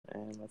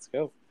And let's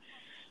go.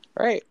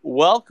 All right.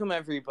 Welcome,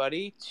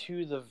 everybody,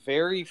 to the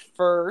very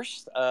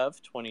first of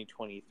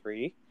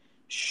 2023.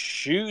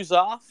 Shoes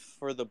off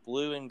for the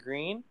blue and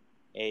green,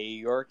 a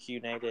York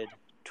United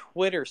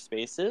Twitter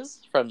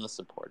Spaces from the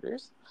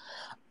supporters.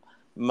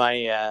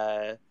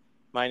 My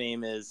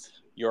name is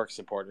York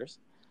Supporters.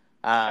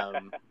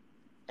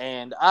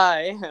 And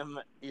I am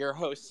your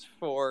host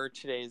for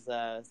today's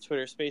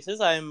Twitter Spaces.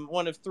 I'm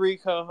one of three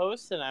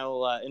co-hosts, and I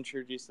will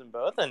introduce them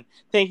both. And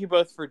thank you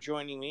both for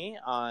joining me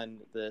on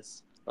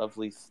this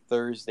lovely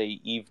Thursday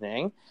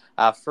evening.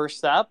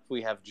 First up,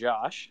 we have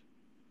Josh.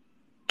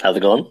 How's it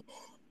going?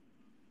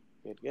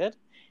 Good.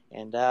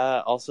 And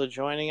also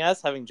joining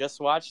us, having just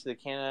watched the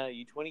Canada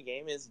U20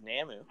 game, is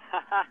Namu.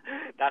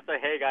 That's right.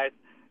 Hey, guys.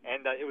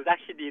 And it was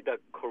actually the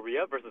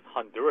Korea versus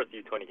Honduras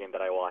U20 game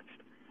that I watched.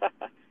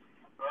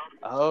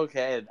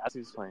 Okay, that's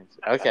who's playing.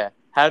 Okay,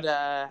 how'd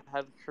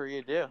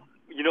Korea do?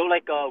 You know,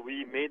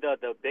 we made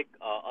the big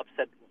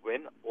upset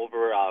win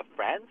over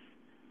France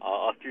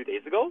a few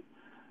days ago,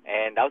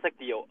 and that was like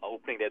the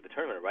opening day of the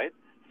tournament, right?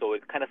 So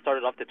it kind of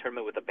started off the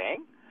tournament with a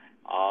bang,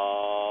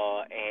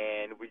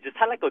 and we just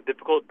had like a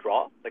difficult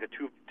draw, like a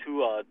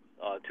 2-2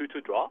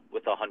 draw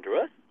with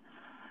Honduras.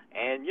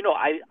 And, you know,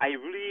 I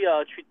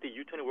really treat the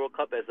U20 World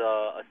Cup as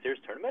a serious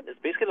tournament. It's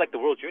basically like the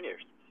World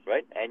Juniors,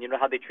 right? And you know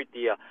how they treat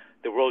the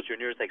World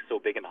Juniors like so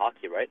big in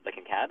hockey, right? Like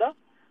in Canada.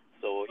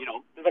 So, you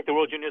know, it's like the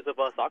World Juniors of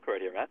soccer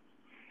right here, man.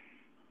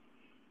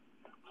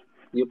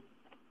 Yep.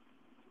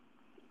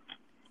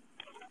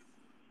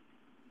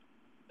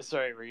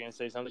 Sorry, were you going to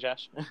say something,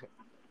 Josh? I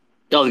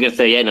was going to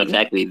say, yeah, no,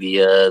 exactly. The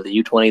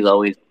U20 is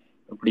always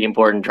a pretty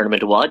important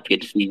tournament to watch. You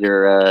get to see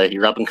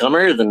your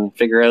up-and-comers and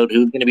figure out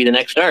who's going to be the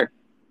next star.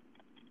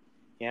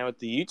 Yeah, with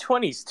the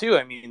U20s too.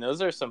 I mean, those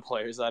are some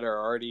players that are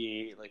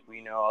already, like,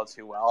 we know all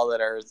too well,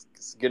 that are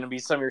going to be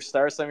some of your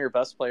stars, some of your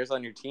best players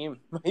on your team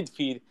might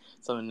be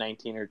some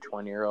 19 or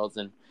 20-year-olds.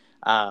 And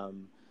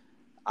I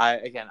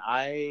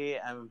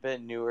am a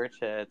bit newer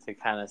to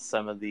kind of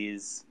some of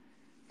these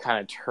kind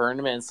of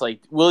tournaments.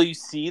 Like, will you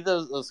see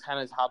those kind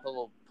of top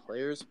level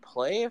players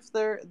play if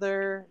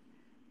they're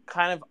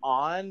kind of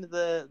on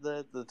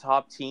the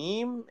top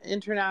team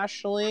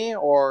internationally,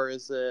 or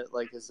is it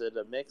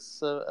a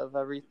mix of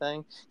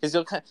everything? Because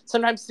you'll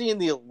sometimes see in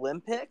the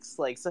Olympics,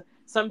 like,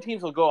 some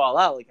teams will go all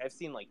out. Like, I've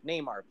seen like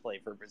Neymar play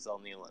for Brazil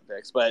in the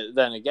Olympics, but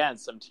then again,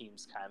 some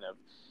teams kind of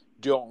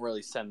don't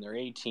really send their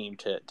A team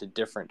to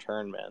different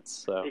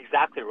tournaments. So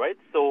exactly right.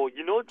 So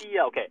you know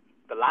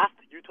the last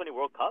U20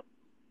 World Cup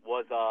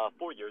was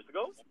 4 years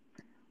ago,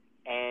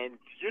 and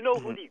do you know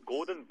who the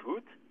Golden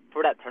Boot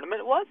for that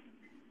tournament was?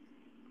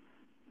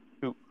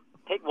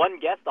 Take one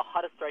guess, the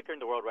hottest striker in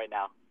the world right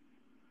now.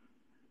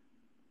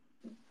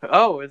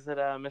 Oh, is it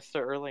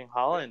Mr. Erling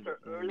Haaland? Mr.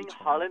 Erling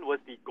Haaland was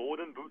the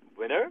Golden Boot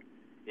winner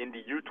in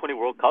the U20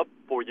 World Cup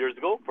 4 years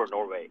ago for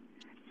Norway.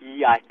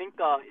 He, I think,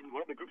 in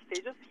one of the group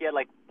stages, he had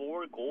like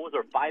 4 goals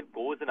or 5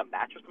 goals in a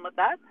match or something like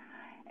that.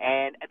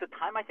 And at the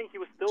time, I think he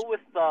was still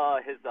with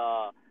his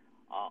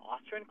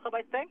Austrian club,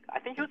 I think. I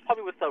think he was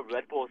probably with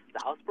Red Bull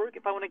Salzburg,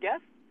 if I want to guess.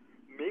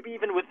 Maybe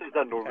even with his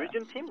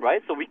Norwegian team,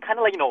 right? So we kind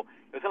of like, you know,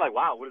 it was kind of like,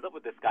 wow, what is up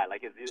with this guy?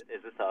 Like, is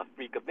this a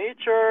freak of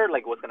nature?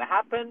 Like, what's going to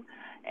happen?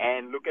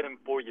 And look at him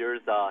 4 years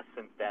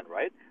since then,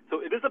 right?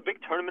 So it is a big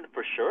tournament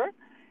for sure.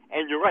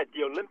 And you're right,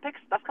 the Olympics,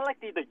 that's kind of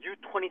like the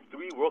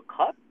U23 World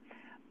Cup.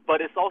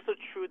 But it's also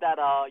true that,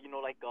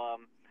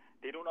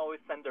 they don't always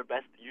send their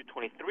best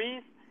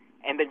U23s.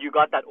 And then you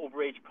got that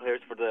overage players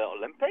for the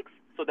Olympics.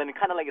 So then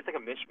it's like a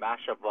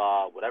mishmash of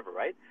whatever,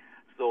 right?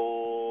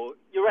 So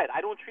you're right. I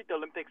don't treat the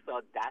Olympics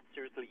that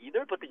seriously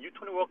either. But the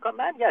U20 World Cup,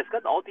 man, yeah, it's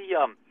got all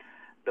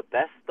the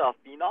best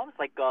phenoms,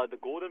 like the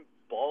golden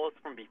balls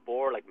from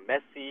before, like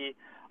Messi,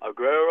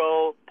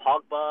 Aguero,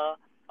 Pogba,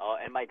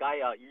 and my guy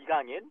Lee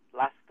Gang-in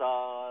last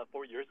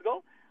 4 years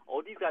ago.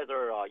 All these guys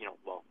are,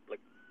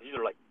 these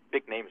are like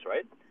big names,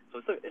 right?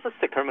 So it's a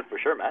sick tournament for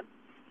sure, man.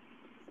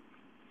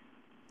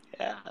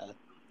 Yeah.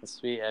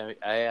 Sweet.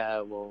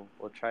 I will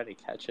try to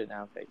catch it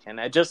now if I can.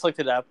 I just looked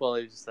it up while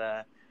he was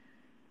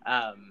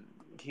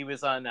he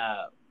was on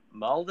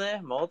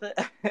Molde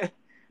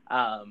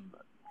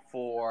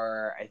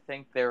for, I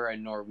think they were a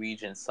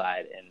Norwegian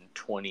side in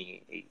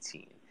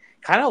 2018.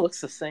 Kind of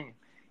looks the same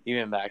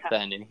even back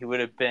then, and he would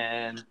have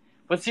been,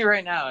 what's he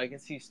right now? I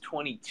guess he's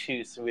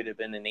 22, so he would have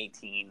been an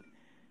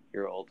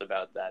 18-year-old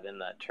about that in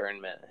that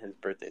tournament. His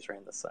birthday's right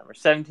in the summer.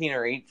 17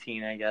 or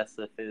 18, I guess,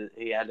 if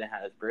he hadn't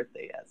had his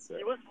birthday yet. So.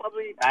 He was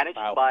probably managed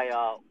by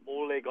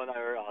Ole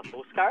Gunnar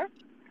Solskjaer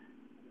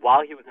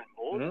while he was in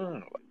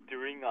Molde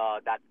during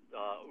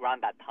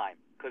around that time.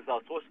 Because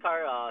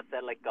Solskjaer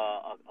said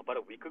about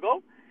a week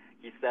ago,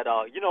 he said,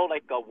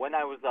 when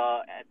I was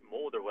at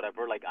Molde or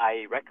whatever, like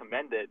I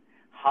recommended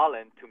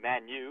Haaland to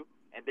Man U,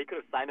 and they could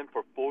have signed him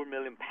for £4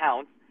 million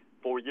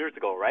 4 years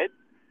ago, right?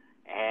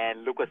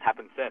 And look what's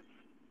happened since.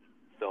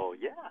 So,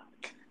 yeah.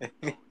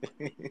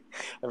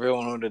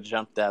 Everyone would have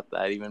jumped at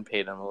that, even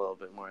paid him a little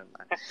bit more than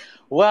that.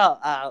 Well,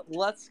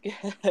 let's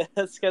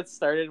get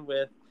started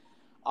with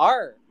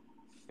our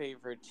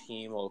favorite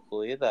team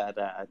locally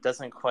that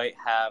doesn't quite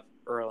have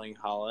Erling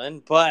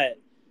Haaland, but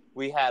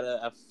we had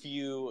a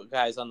few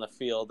guys on the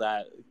field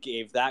that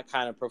gave that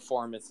kind of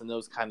performance and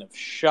those kind of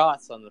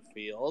shots on the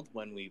field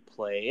when we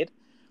played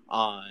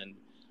on,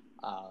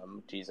 I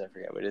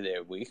forget what day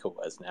of week it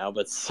was now,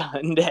 but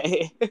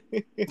Sunday,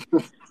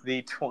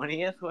 the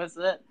 20th, was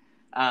it?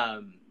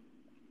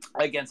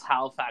 Against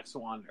Halifax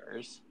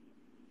Wanderers.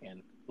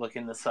 And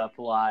looking this up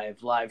live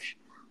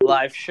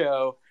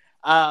show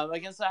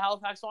against the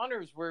Halifax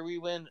Wanderers, where we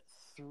win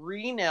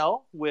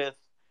 3-0 with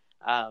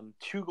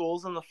 2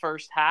 goals in the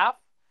first half.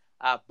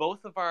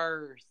 Both of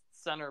our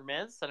center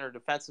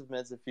defensive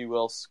mids, if you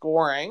will,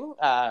 scoring.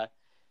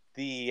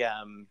 The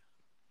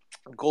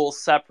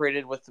goals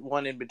separated with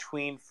one in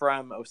between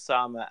from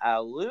Osama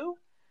Alou,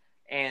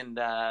 and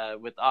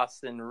with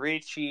Austin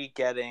Ricci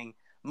getting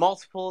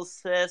multiple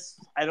assists.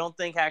 I don't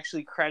think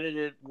actually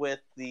credited with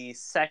the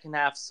second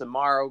half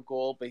Samaro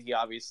goal, but he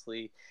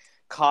obviously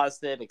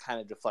caused it. It kind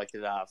of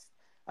deflected off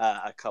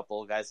a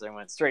couple of guys that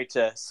went straight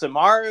to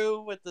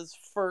Samaru with his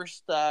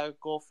first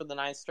goal for the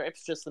Nine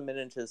Stripes just a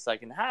minute into the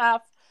second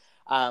half.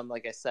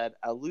 Like I said,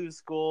 a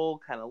loose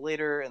goal kind of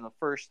later in the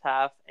first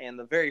half, and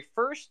the very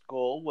first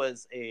goal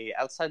was a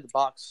outside the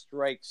box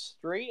strike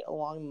straight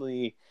along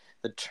the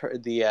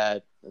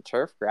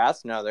turf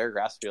grass. No, there's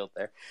grass field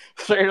there,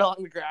 straight along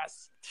the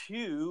grass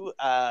to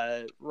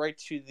right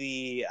to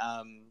the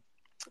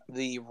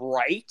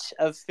right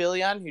of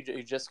Filion,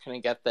 who just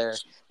couldn't get there.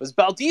 It was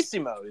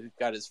Baldissimo who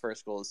got his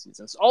first goal of the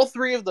season. So all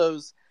three of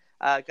those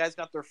guys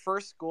got their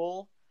first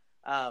goal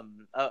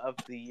of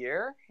the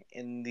year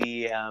in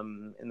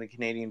the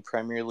Canadian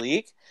Premier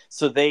League.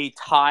 So they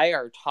tie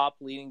our top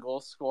leading goal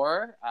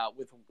scorer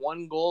with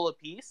 1 goal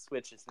apiece,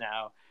 which is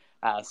now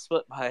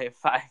split by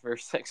 5 or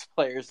 6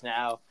 players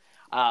now.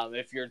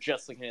 If you're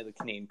just looking at the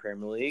Canadian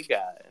Premier League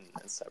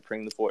and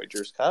separating the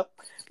Voyageurs Cup.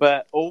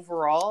 But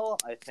overall,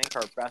 I think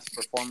our best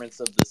performance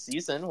of the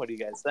season. What do you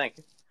guys think?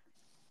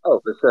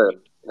 Oh, for sure.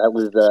 That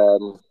was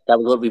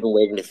what we've been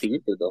waiting to see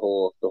through the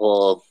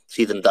whole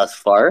season thus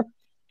far.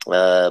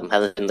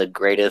 Hasn't been the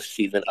greatest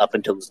season up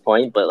until this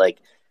point, but like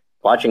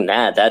watching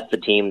that's the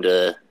team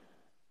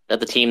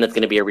that's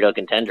going to be a real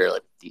contender.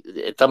 Like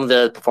some of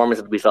the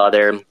performances we saw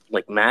there,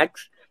 like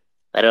Max.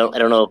 I don't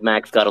know if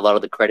Max got a lot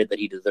of the credit that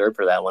he deserved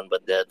for that one,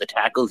 but the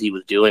tackles he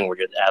was doing were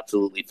just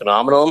absolutely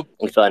phenomenal.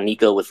 We saw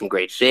Nico with some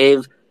great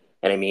saves,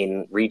 and I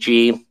mean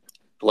Ricci,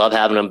 love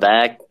having him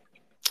back.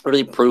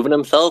 Really proven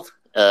himself,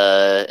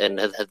 and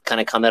has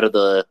kind of come out of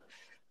the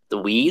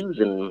weeds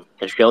and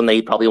has shown that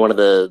he's probably one of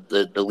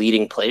the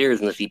leading players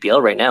in the CPL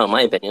right now, in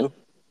my opinion.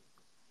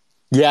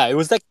 Yeah, it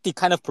was like the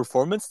kind of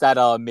performance that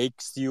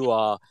makes you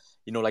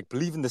like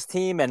believe in this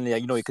team, and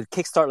you could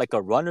kickstart like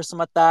a run or something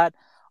like that.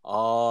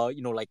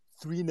 Like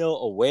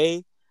 3-0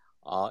 away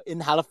in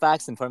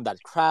Halifax in front of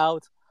that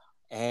crowd.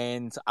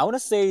 And I want to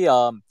say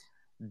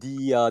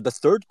the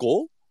third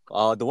goal,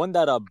 the one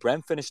that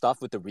Brent finished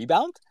off with the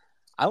rebound,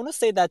 I want to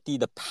say that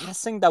the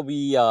passing that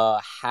we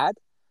had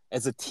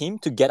as a team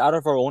to get out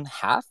of our own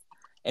half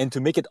and to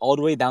make it all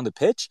the way down the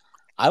pitch,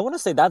 I want to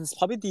say that is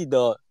probably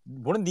the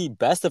one of the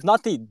best, if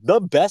not the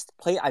best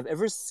play I've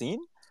ever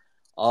seen.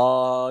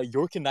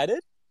 York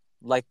United,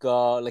 like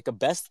a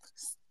best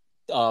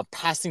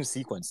passing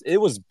sequence. It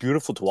was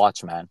beautiful to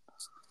watch, man.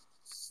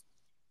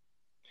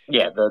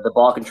 Yeah, the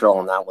ball control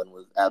on that one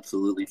was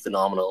absolutely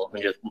phenomenal.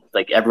 And just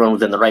like everyone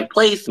was in the right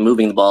place,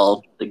 moving the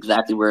ball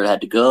exactly where it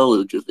had to go. It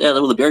was just that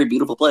was a very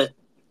beautiful play.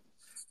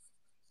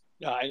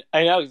 Yeah,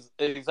 I know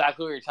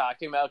exactly what you're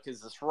talking about,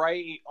 because it's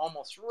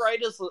almost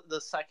right as the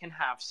second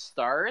half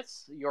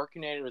starts, York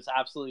United was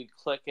absolutely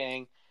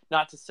clicking.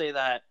 Not to say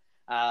that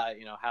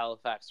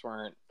Halifax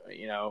weren't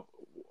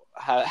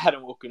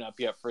hadn't woken up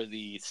yet for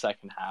the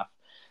second half.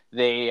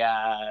 They,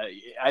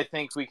 I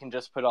think we can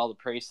just put all the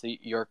praise to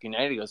York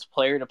United. It goes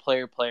player to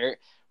player,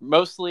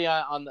 mostly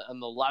on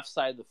the left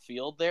side of the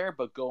field there,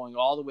 but going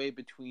all the way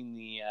between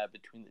the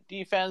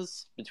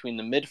defense, between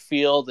the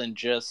midfield, and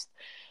just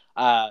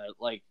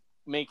like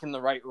making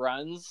the right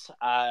runs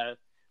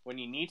when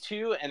you need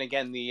to. And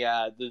again, the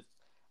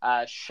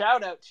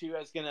shout out to, I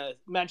was going to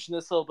mention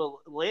this a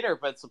little bit later,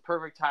 but it's a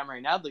perfect time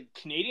right now, the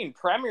Canadian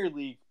Premier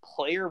League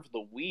Player of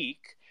the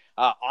Week.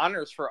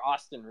 Honors for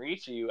Austin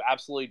Ricci, who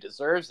absolutely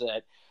deserves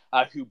it,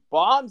 who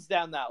bombs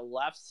down that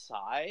left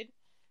side,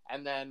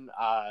 and then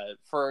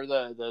for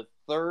the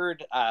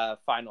third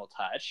final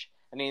touch,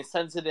 and he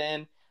sends it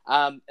in,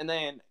 and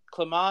then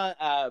Clement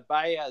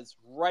Baez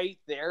right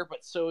there,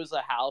 but so is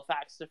a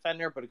Halifax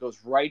defender, but it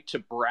goes right to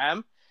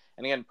Brem,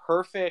 and again,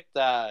 perfect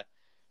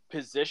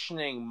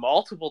positioning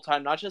multiple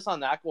times, not just on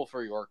that goal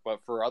for York,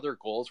 but for other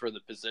goals where the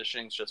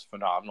positioning is just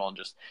phenomenal, and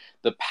just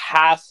the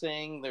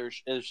passing.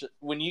 There's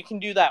when you can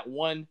do that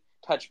one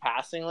touch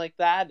passing like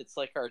that, it's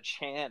like our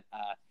chant.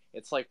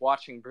 It's like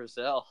watching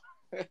Brazil.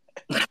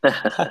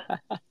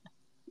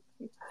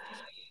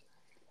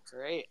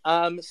 Great.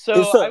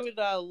 So I would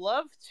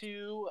love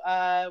to.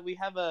 We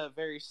have a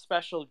very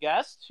special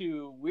guest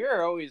who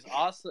we're always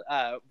awesome,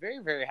 very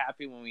very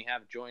happy when we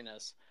have join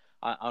us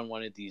on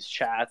one of these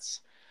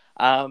chats.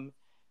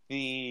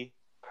 The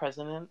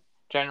president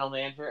general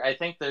manager. I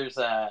think there's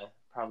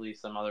probably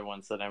some other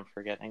ones that I'm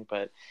forgetting,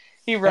 but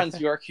he runs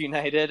York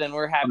United, and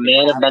we're A happy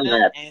man to of have many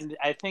him. hats. And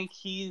I think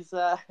he's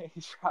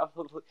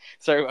probably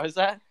sorry. What was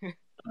that?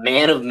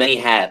 Man of many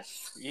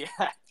hats. Yeah,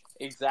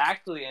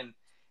 exactly. And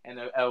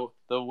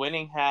the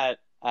winning hat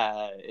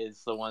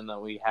is the one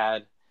that we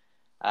had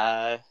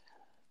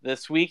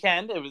this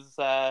weekend. It was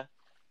the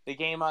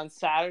game on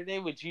Saturday.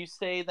 Would you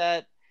say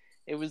that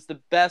it was the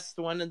best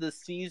one of the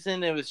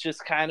season? It was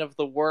just kind of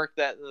the work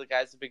that the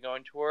guys have been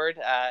going toward.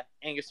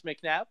 Angus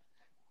McNabb.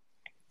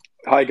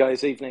 Hi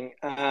guys, evening.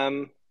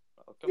 Welcome.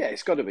 Yeah,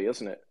 it's got to be,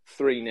 isn't it?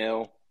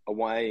 3-0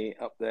 away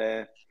up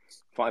there,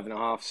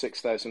 5,500,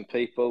 6,000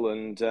 people,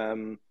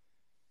 and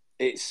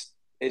it's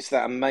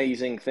that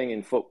amazing thing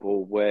in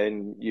football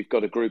when you've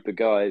got a group of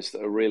guys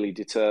that are really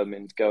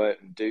determined to go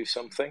out and do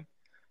something.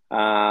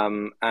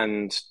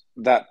 And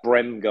that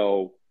Brem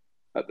goal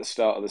at the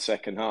start of the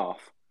second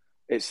half,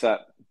 it's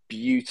that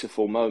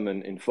beautiful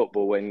moment in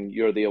football when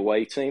you're the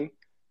away team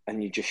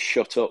and you just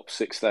shut up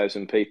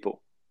 6,000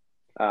 people.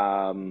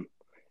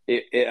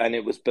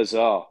 It was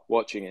bizarre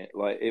watching it.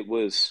 Like, it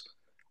was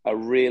a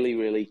really,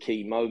 really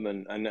key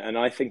moment, and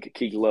I think a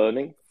key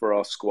learning for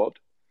our squad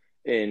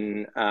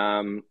in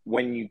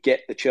when you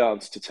get the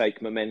chance to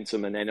take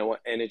momentum and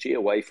energy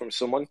away from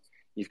someone,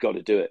 you've got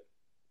to do it.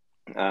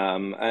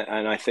 And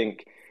I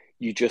think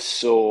you just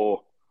saw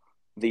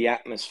the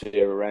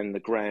atmosphere around the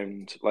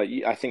ground. Like,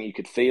 I think you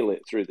could feel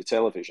it through the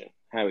television,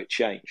 how it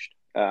changed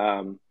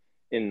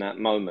in that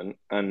moment.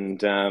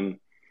 And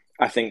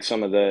I think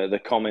some of the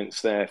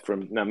comments there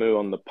from Namu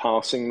on the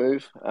passing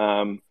move,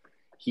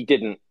 he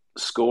didn't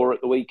score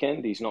at the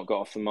weekend. He's not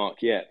got off the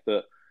mark yet,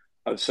 but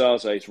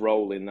Osaze's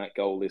role in that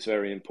goal is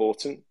very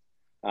important.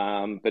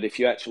 But if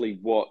you actually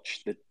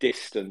watch the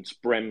distance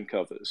Brem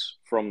covers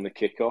from the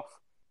kickoff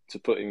to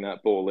putting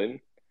that ball in,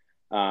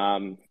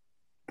 and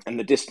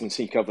the distance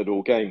he covered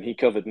all game, he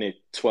covered near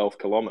 12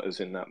 kilometres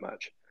in that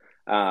match.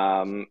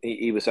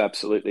 He was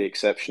absolutely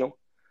exceptional.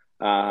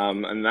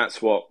 And that's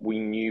what we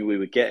knew we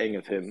were getting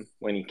of him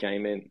when he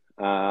came in.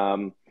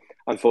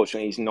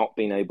 Unfortunately, he's not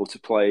been able to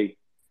play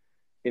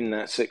in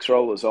that six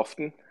role as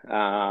often,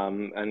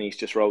 and he's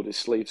just rolled his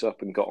sleeves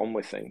up and got on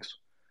with things.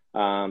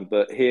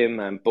 But him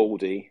and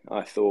Baldy,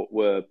 I thought,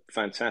 were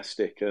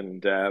fantastic,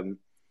 and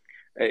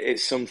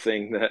it's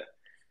something that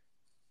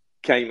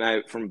came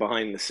out from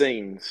behind the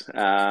scenes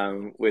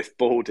with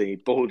Baldy.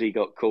 Baldy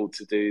got called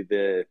to do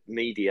the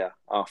media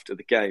after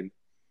the game,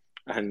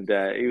 and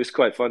he was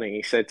quite funny.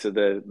 He said to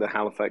the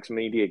Halifax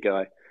media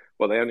guy,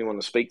 well, they only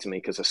want to speak to me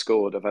because I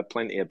scored. I've had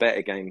plenty of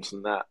better games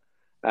than that.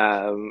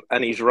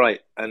 And he's right.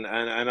 And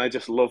I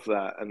just love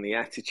that and the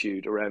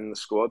attitude around the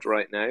squad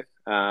right now.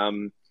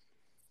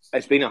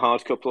 It's been a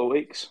hard couple of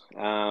weeks.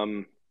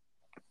 The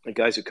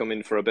guys have come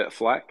in for a bit of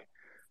flack,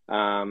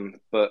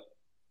 but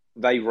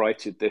they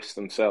righted this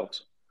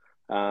themselves.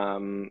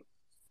 Martin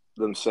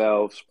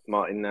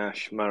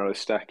Nash, Maro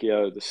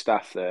Stacchio, the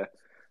staff there,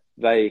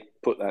 they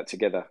put that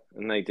together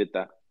and they did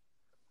that.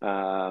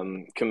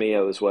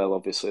 Camillo as well,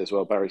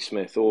 Barry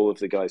Smith, all of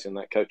the guys in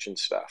that coaching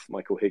staff,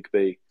 Michael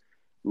Higby,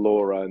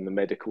 Laura and the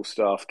medical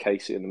staff,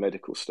 Casey and the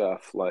medical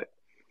staff,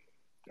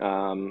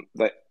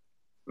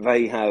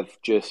 they have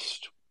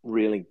just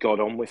really got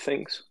on with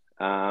things.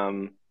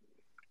 And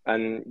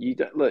you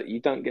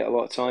don't get a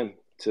lot of time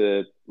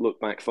to look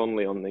back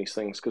fondly on these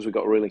things because we've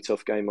got a really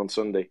tough game on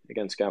Sunday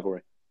against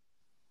Cavalry.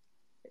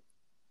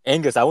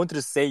 Angus, I wanted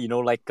to say,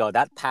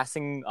 that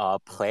passing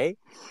play,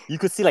 you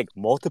could see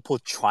multiple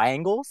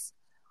triangles,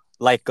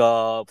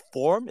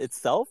 form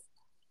itself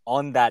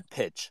on that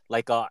pitch.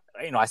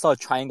 I saw a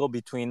triangle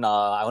between,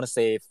 I want to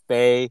say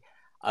Faye,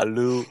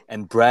 Alu,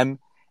 and Brem.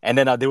 And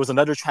then there was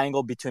another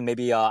triangle between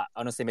maybe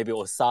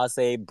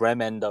Osaze,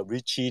 Brem, and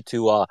Richie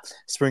to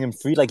spring him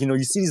free.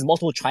 You see these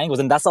multiple triangles,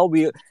 and that's what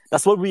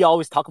we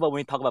always talk about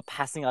when we talk about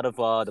passing out of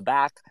the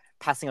back,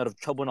 passing out of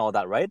trouble and all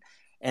that, right?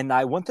 And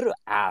I wanted to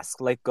ask,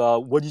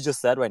 what you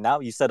just said right now.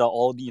 You said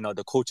all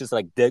the coaches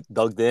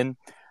dug in,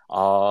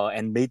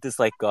 and made this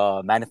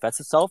manifest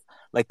itself.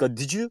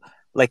 Did you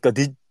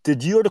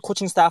or the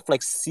coaching staff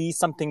see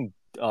something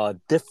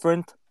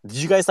different? Did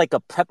you guys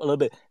prep a little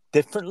bit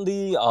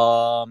differently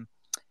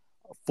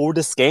for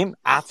this game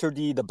after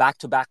the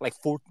back-to-back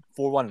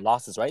 4-1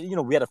 losses, right?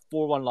 We had a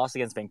 4-1 loss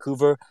against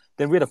Vancouver,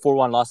 then we had a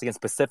 4-1 loss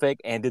against Pacific,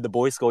 and did the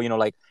boys go,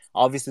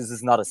 obviously this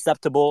is not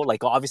acceptable.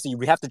 Obviously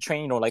we have to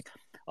train,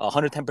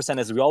 110%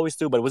 as we always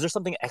do, but was there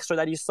something extra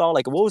that you saw?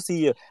 What was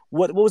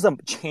the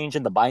change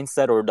in the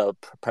mindset or the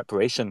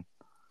preparation?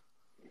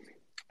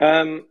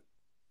 I'll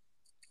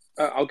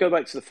go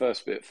back to the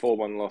first bit,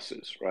 4-1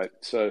 losses, right?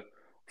 So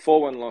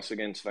 4-1 loss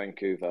against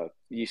Vancouver.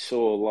 You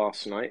saw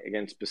last night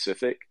against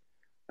Pacific.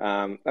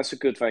 That's a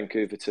good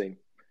Vancouver team.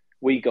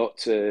 We got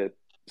to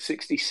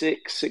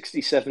 66,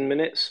 67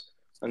 minutes,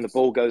 and the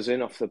ball goes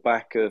in off the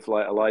back of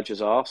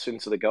Elijah's arse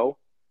into the goal.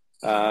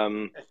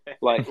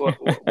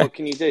 What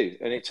can you do?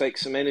 And it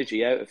takes some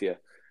energy out of you.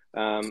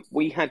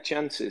 We had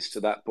chances to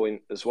that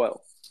point as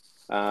well.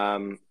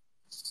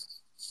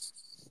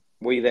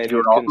 We then you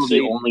were also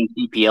the only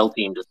CPL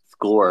team to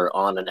score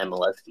on an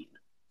MLS team.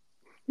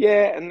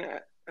 Yeah,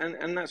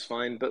 and that's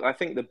fine. But I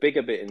think the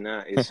bigger bit in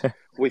that is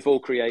we've all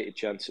created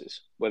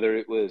chances. Whether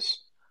it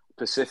was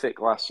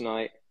Pacific last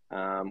night,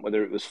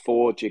 whether it was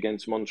Forge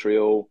against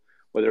Montreal,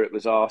 whether it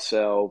was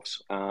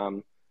ourselves,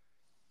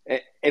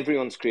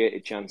 everyone's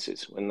created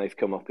chances when they've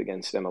come up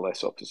against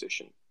MLS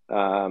opposition.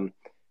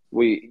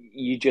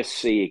 You just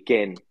see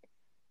again,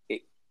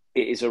 it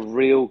is a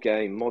real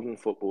game. Modern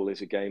football is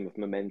a game of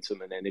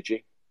momentum and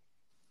energy.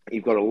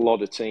 You've got a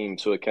lot of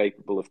teams who are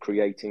capable of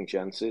creating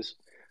chances,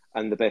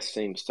 and the best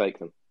teams take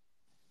them.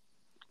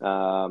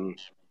 And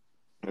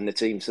the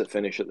teams that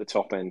finish at the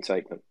top end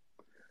take them.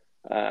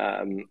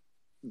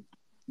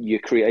 You're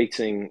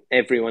creating,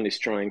 everyone is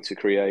trying to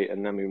create,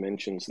 and Namu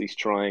mentions these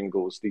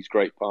triangles, these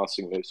great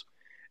passing moves.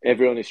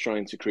 Everyone is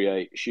trying to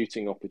create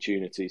shooting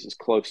opportunities as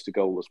close to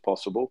goal as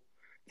possible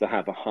to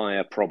have a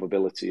higher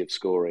probability of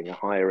scoring, a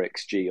higher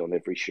XG on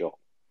every shot.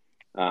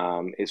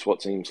 It's what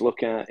teams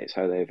look at, it's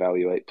how they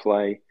evaluate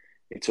play,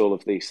 it's all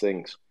of these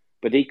things.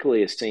 But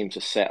equally, as teams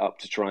are set up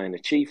to try and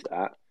achieve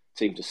that,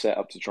 teams are set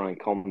up to try and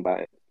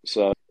combat it.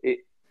 So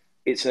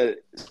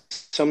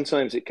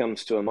sometimes it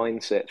comes to a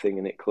mindset thing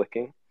and it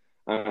clicking.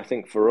 And I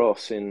think for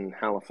us in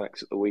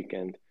Halifax at the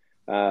weekend,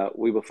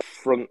 we were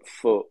front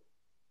foot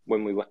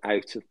when we were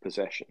out of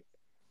possession.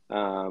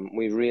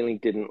 We really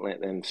didn't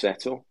let them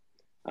settle.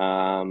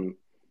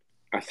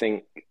 I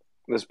think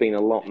there's been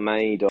a lot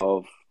made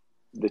of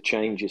the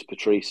changes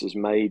Patrice has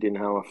made in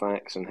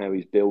Halifax and how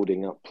he's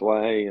building up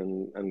play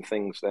and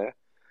things there.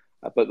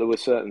 But there were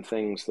certain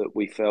things that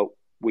we felt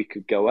we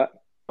could go at.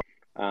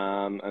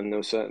 And there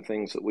were certain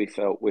things that we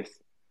felt with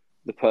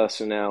the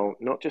personnel,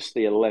 not just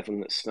the 11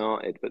 that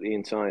started, but the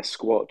entire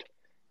squad,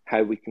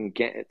 how we can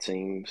get at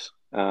teams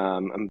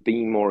and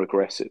be more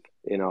aggressive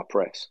in our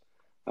press.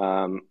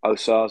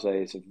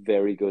 Osaze is a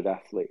very good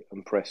athlete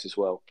and presses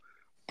well.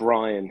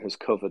 Brian has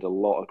covered a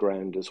lot of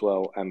ground as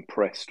well and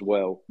pressed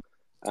well,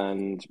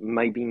 and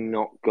maybe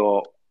not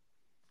got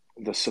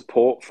the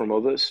support from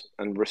others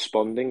and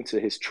responding to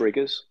his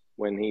triggers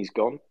when he's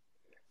gone.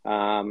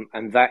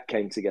 And that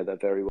came together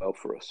very well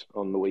for us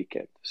on the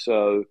weekend.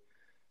 So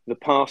the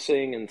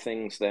passing and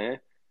things there,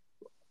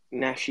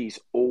 Nashi's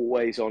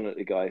always on at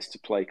the guys to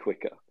play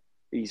quicker.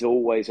 He's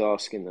always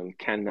asking them,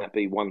 can that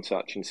be one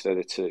touch instead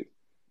of two?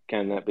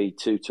 Can that be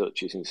two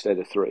touches instead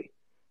of three?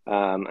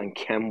 And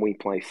can we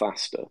play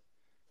faster?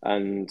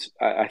 And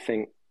I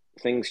think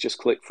things just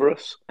clicked for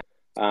us.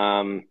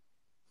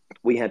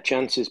 We had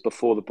chances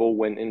before the ball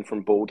went in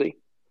from Baldy.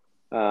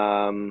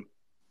 But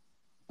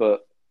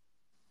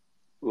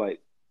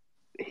like,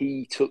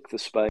 he took the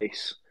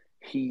space,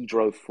 he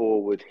drove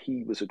forward,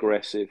 he was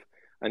aggressive,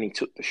 and he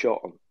took the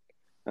shot on,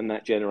 and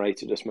that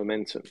generated us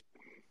momentum.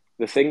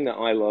 The thing that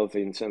I love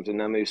in terms of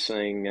Namu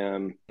saying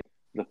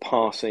the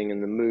passing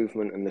and the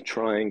movement and the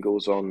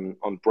triangles on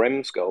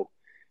Brem's goal,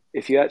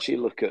 if you actually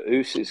look at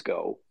Oos's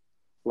goal,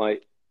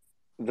 like,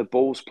 the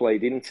ball's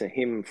played into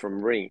him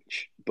from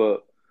reach,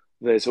 but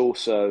there's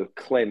also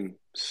Clem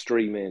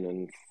streaming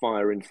and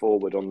firing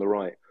forward on the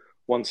right.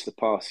 Once the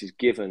pass is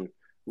given,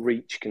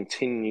 reach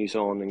continues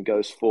on and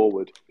goes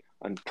forward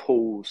and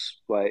pulls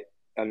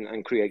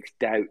and creates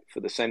doubt for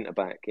the centre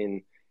back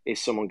in,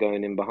 is someone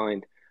going in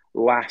behind?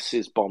 Lass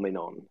is bombing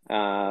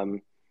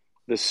on.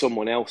 There's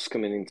someone else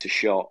coming into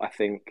shot, I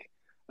think,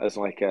 as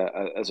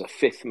a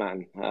fifth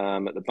man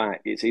at the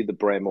back. It's either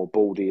Brem or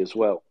Baldy as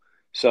well.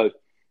 So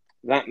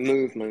that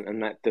movement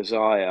and that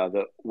desire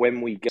that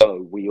when we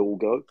go, we all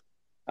go,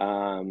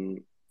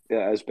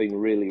 has been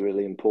really,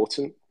 really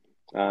important.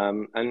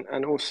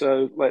 And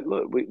also, like,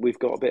 look, we've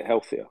got a bit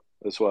healthier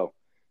as well.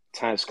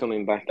 Taz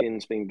coming back in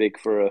has been big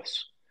for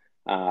us.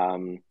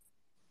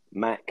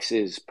 Max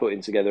is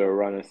putting together a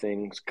run of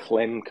things.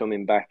 Clem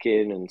coming back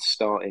in and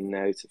starting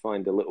now to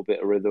find a little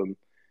bit of rhythm.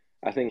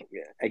 I think,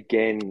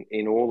 again,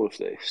 in all of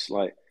this,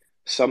 like,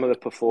 some of the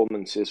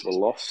performances were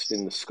lost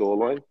in the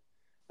scoreline.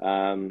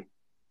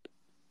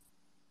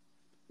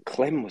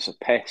 Clem was a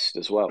pest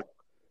as well.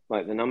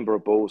 Like, the number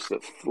of balls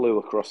that flew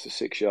across the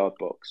 6-yard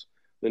box,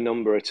 the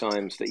number of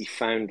times that he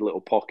found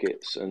little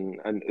pockets and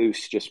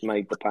Oos just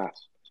made the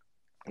pass.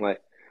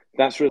 Like,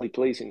 that's really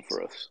pleasing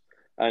for us.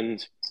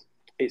 And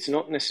it's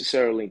not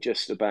necessarily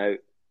just about,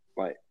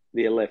 like,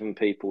 the 11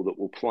 people that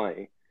will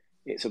play.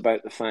 It's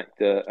about the fact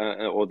that,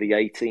 or the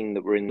 18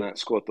 that were in that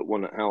squad that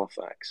won at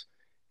Halifax.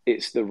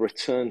 It's the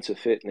return to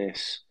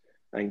fitness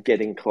and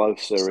getting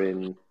closer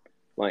in,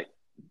 like,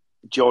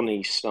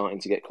 Johnny's starting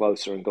to get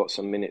closer and got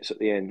some minutes at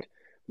the end.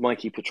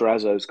 Mikey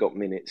Petrazo's got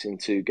minutes in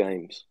 2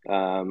 games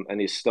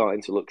and is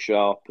starting to look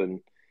sharp.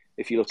 And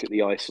if you look at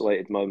the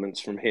isolated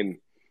moments from him,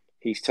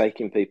 he's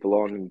taking people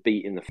on and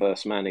beating the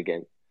first man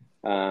again.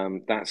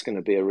 That's going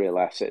to be a real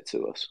asset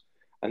to us.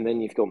 And then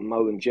you've got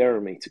Mo and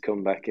Jeremy to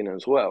come back in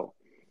as well.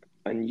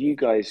 And you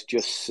guys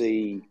just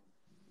see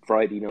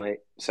Friday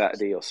night,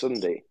 Saturday or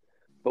Sunday.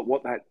 But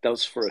what that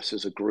does for us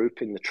as a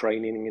group in the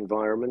training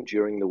environment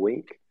during the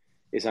week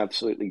is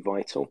absolutely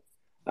vital,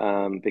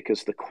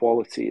 because the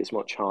quality is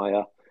much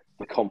higher,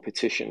 the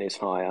competition is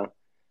higher,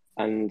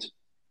 and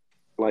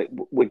like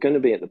we're going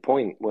to be at the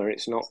point where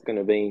it's not going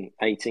to be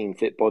 18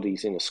 fit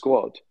bodies in a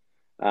squad.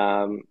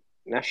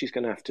 Now she's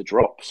going to have to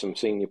drop some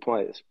senior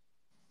players,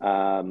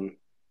 and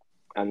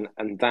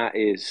that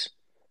is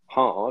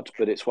hard,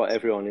 but it's what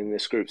everyone in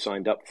this group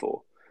signed up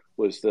for.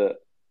 Was that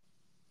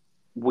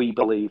we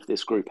believe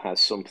this group has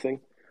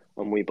something,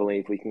 and we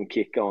believe we can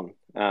kick on.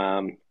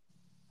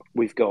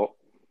 We've got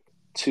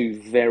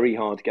 2 very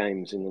hard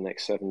games in the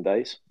next 7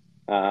 days,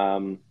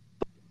 and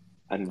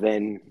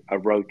then a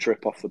road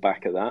trip off the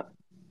back of that.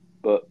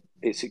 But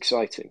it's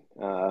exciting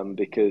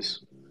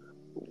because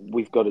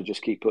we've got to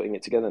just keep putting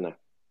it together now.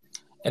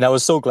 And I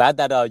was so glad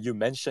that you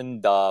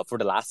mentioned for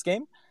the last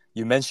game,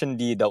 you mentioned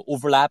the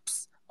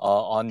overlaps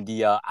on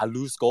the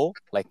Alu's goal,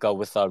 like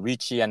with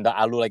Richie and the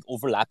Alu like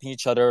overlapping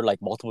each other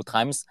like multiple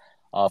times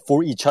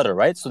for each other,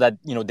 right? So that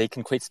they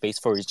can create space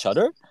for each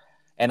other.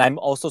 And I'm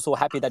also so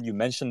happy that you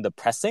mentioned the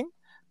pressing,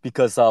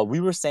 because we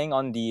were saying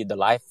on the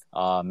live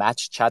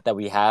match chat that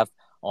we have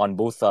on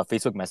both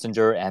Facebook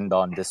Messenger and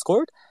on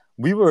Discord,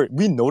 we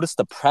noticed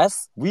the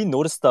press, we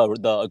noticed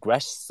the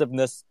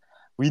aggressiveness,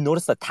 we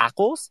noticed the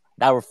tackles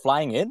that were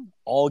flying in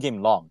all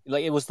game long.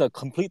 Like, it was a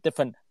complete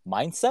different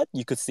mindset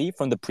you could see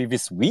from the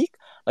previous week.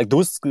 Like,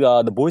 those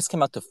the boys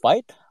came out to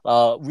fight.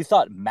 We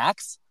thought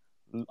Max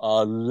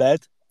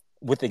led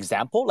with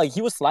example. Like,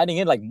 he was sliding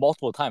in like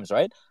multiple times,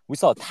 right? We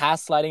saw Taz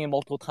sliding in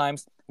multiple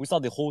times. We saw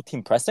the whole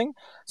team pressing.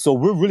 So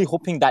we're really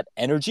hoping that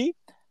energy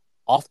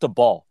off the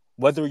ball,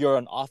 whether you're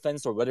on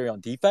offense or whether you're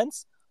on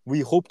defense,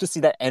 we hope to see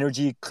that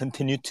energy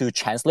continue to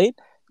translate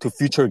to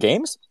future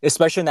games,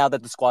 especially now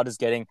that the squad is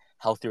getting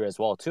healthier as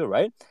well too,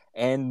 right?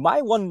 And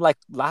my one like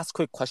last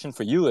quick question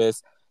for you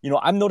is,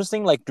 I'm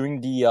noticing like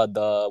during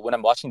the when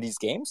I'm watching these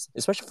games,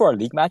 especially for our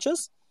league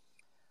matches,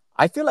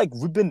 I feel like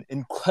we've been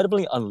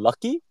incredibly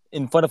unlucky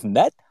in front of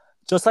net,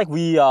 just like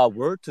we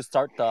were to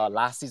start the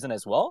last season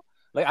as well.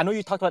 Like, I know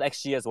you talked about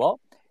XG as well,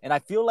 and I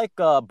feel like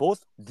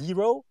both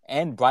Dero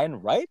and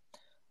Brian Wright,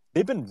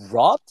 they've been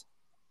robbed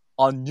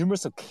on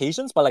numerous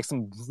occasions by like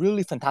some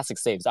really fantastic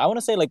saves. I want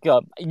to say like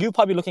you're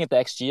probably looking at the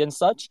XG and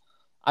such.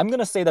 I'm going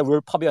to say that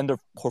we're probably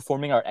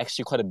underperforming our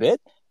XG quite a bit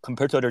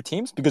compared to other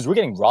teams because we're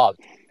getting robbed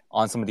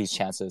on some of these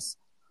chances.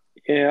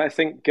 Yeah, I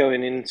think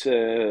going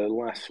into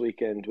last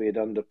weekend, we had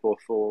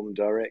underperformed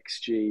our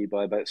XG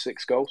by about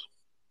 6 goals.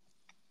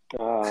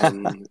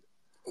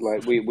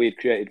 Like we'd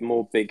created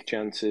more big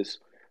chances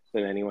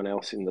than anyone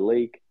else in the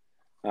league,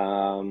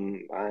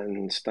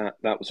 and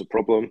that was a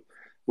problem.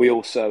 We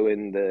also,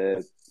 in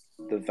the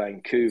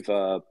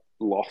Vancouver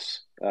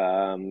loss,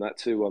 that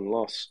 2-1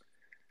 loss,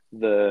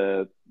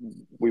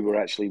 we were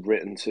actually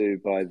written to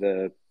by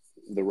the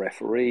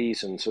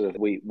referees, and sort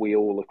of we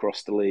all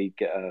across the league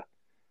get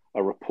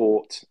a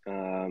report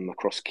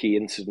across key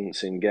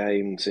incidents in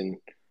games, and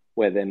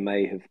where there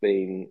may have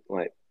been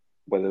like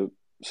whether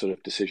sort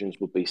of decisions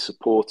would be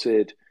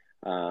supported,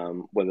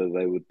 whether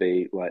they would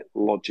be like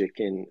logic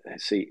in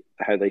see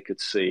how they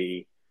could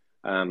see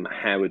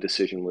how a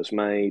decision was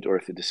made, or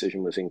if a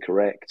decision was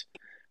incorrect.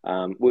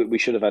 We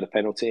should have had a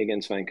penalty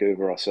against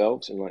Vancouver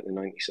ourselves in like the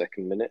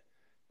 92nd minute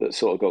that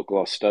sort of got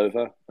glossed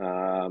over,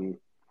 and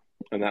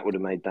that would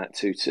have made that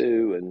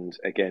 2-2. And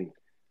again,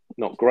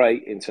 not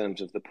great in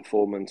terms of the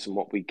performance and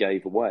what we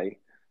gave away,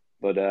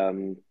 but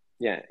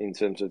yeah, in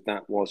terms of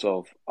that was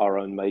of our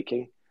own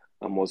making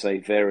and was a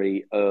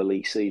very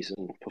early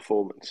season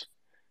performance.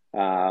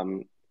 Our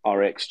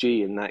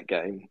XG in that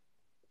game,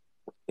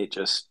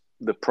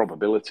 the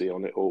probability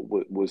on it all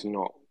was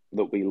not,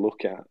 that we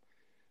look at,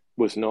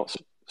 was not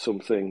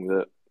something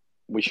that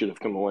we should have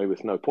come away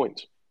with no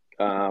points.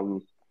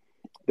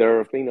 There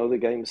have been other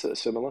games that are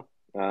similar,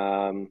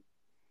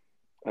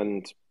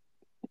 and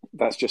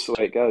that's just the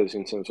way it goes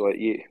in terms of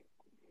like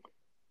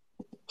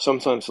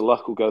sometimes the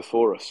luck will go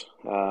for us.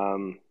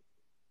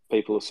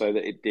 People will say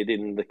that it did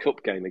in the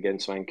cup game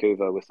against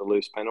Vancouver with the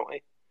loose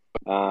penalty.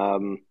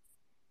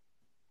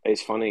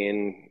 It's funny,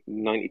 in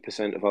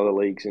 90% of other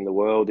leagues in the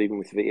world, even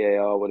with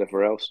VAR,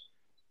 whatever else,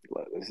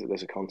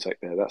 there's a contact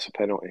there. That's a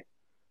penalty.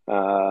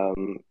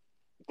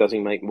 Does he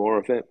make more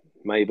of it?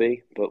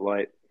 Maybe, but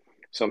like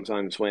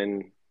sometimes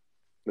when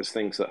there's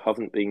things that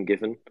haven't been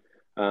given,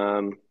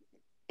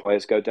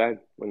 players go down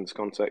when there's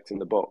contact in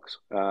the box,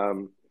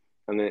 and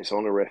then it's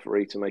on a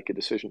referee to make a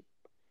decision.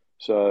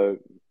 So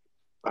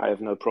I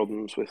have no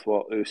problems with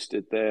what Oos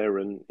did there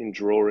and in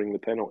drawing the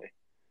penalty.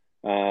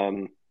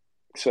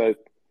 So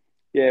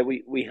yeah,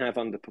 we have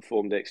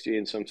underperformed XG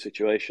in some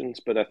situations,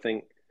 but I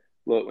think,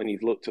 look, when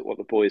you've looked at what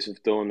the boys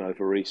have done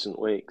over recent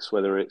weeks,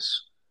 whether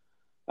it's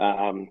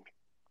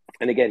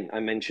and again, I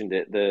mentioned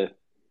it, the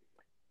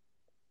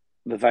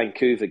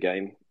Vancouver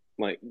game,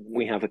 like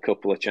we have a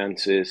couple of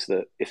chances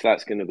that if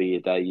that's going to be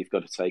your day, you've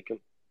got to take them.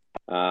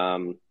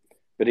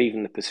 But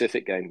even the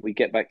Pacific game, we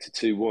get back to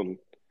 2-1.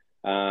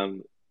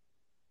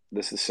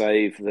 There's the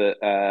save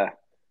that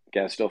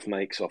Gazdov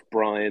makes off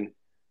Brian.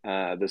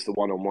 There's the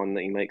one-on-one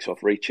that he makes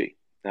off Ricci.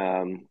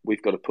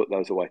 We've got to put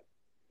those away.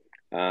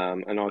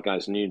 And our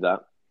guys knew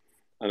that.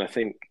 And I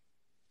think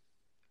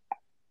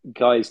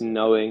guys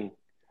knowing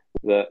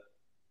that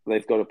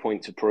they've got a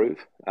point to prove,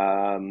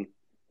 I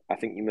I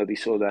think you maybe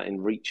saw that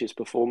in Reach's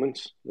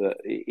performance, that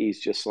he's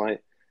just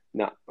like,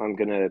 nah, I'm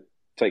going to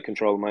take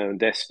control of my own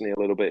destiny a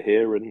little bit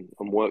here and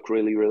work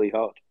really, really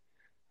hard.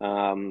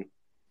 And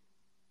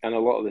a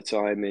lot of the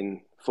time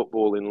in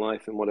football, in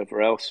life, and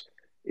whatever else,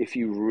 if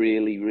you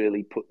really,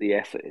 really put the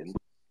effort in,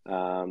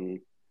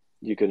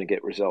 you're going to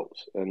get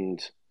results.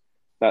 And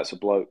that's a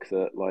bloke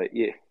that, like,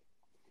 yeah,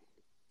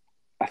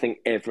 I think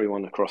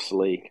everyone across the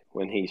league,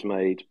 when he's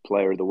made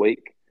Player of the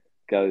Week,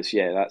 goes,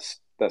 yeah,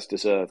 that's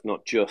deserved,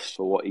 not just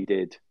for what he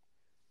did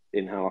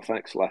in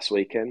Halifax last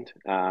weekend,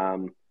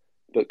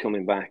 but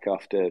coming back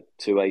after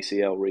 2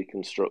 ACL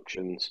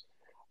reconstructions,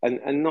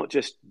 and not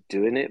just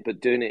doing it,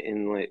 but doing it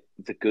in like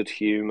the good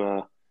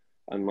humour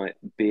and like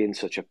being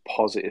such a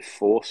positive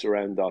force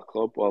around our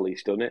club while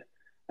he's done it.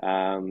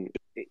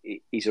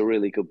 He's a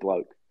really good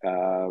bloke,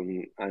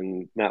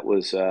 and that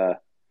was a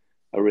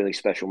really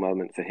special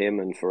moment for him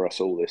and for us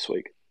all this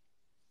week.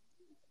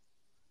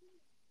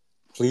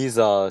 Please,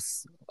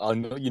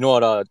 you know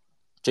what,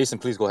 Jason,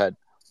 please go ahead.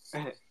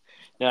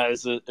 No, I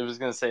was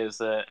going to say it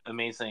was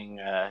amazing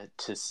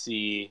to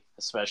see,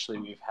 especially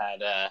we've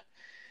had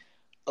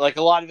like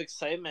a lot of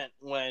excitement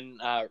when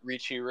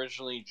Ricci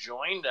originally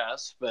joined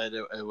us, but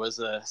it was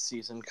a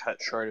season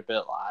cut short a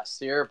bit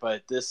last year.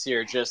 But this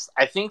year, just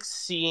I think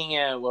seeing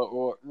it,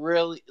 what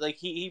really like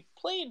he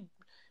played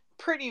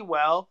pretty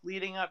well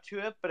leading up to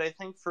it. But I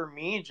think for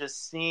me,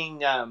 just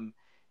seeing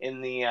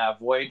in the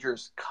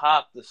Voyageurs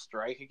Cup the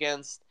strike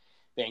against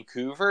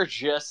Vancouver,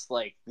 just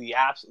like the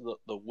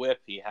whip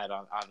he had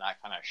on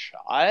that kind of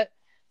shot.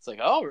 It's like,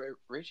 oh,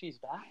 Ricci's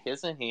back,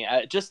 isn't he?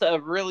 Just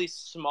a really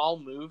small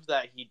move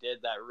that he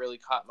did that really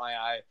caught my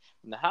eye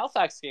when the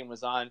Halifax game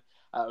was on.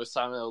 It was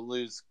Simon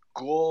Alou's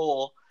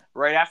goal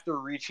right after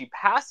Ricci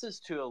passes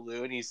to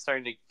Alou, and he's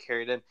starting to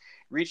carry it in.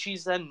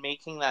 Ricci's then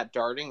making that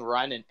darting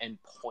run and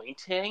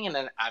pointing, and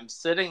then I'm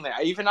sitting there.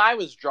 Even I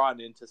was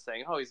drawn into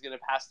saying, oh, he's going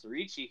to pass to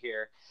Ricci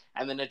here.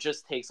 And then it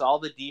just takes all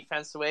the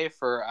defense away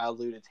for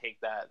Alou to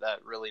take that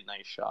really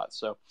nice shot.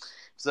 So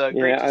it's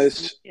great to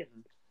see.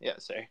 Yeah,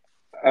 sorry.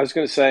 I was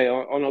going to say,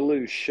 on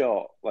Alou's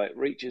shot, like,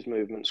 Reach's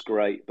movement's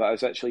great, but I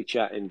was actually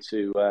chatting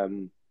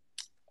to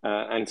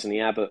Anthony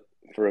Abbott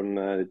from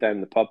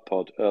down the pub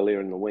pod earlier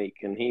in the week,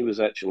 and he was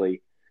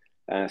actually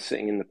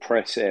sitting in the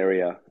press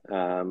area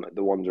at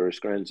the Wanderers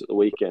grounds at the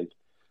weekend.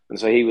 And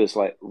so he was,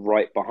 like,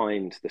 right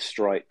behind the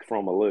strike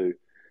from Alou.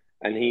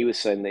 And he was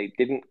saying they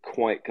didn't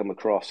quite come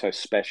across how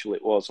special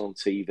it was on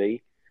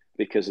TV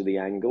because of the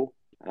angle.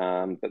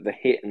 But the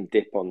hit and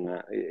dip on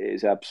that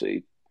is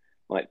absolutely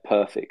like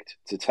perfect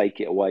to take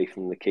it away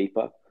from the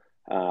keeper.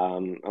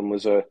 And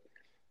was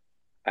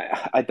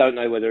I don't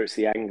know whether it's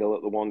the angle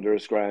at the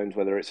Wanderers ground,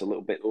 whether it's a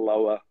little bit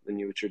lower than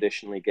you would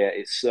traditionally get.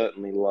 It's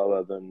certainly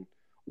lower than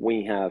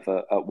we have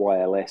at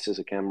YLS as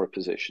a camera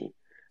position.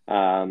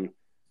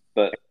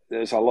 But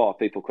there's a lot of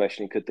people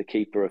questioning, could the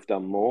keeper have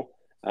done more?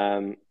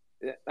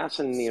 That's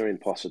a near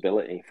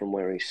impossibility from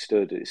where he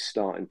stood at his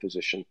starting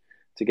position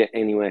to get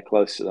anywhere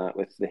close to that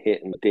with the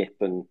hit and dip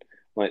and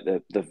like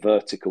the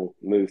vertical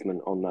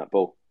movement on that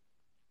ball.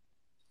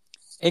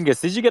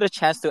 Angus, did you get a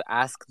chance to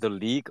ask the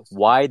league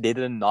why they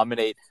didn't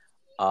nominate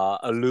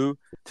Alou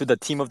to the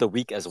team of the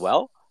week as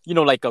well? You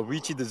know, like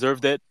Ricci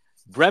deserved it,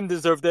 Brem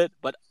deserved it,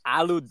 but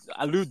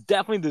Alou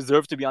definitely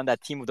deserved to be on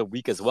that team of the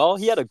week as well.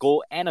 He had a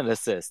goal and an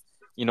assist.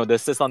 You know, the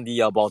assist on the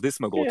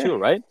Baldisma goal too,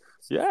 right?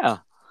 Yeah.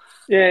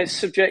 Yeah, it's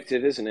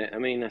subjective, isn't it? I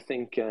mean, I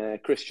think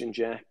Christian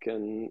Jack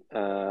and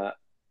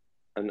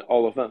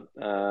Oliver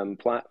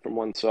Platt from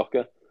One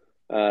Soccer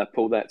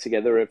pull that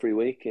together every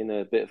week in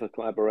a bit of a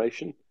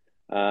collaboration.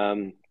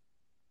 I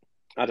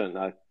don't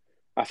know.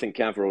 I think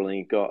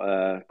Avril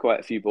got quite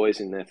a few boys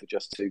in there for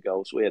just 2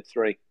 goals. We had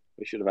 3.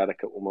 We should have had a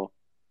couple more.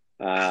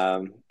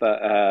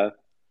 But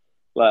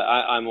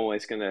I'm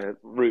always going to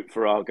root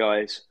for our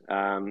guys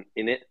in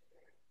it.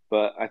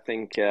 But I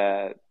think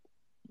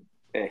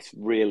it's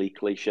really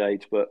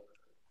cliched, but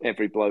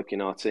every bloke in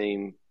our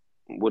team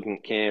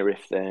wouldn't care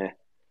if they're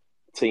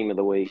team of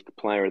the week,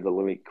 player of the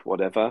week,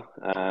 whatever.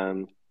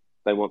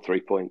 They want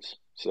 3 points.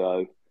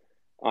 So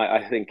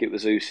I think it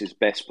was Oos's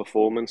best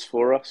performance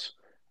for us.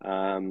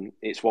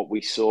 It's what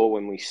we saw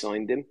when we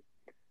signed him.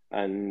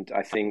 And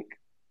I think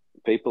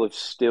people have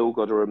still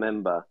got to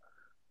remember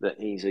that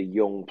he's a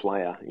young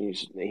player.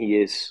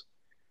 He is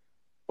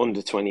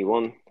under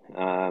 21.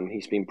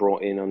 He's been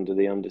brought in under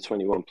the under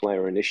 21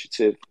 player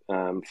initiative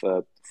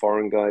for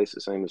foreign guys,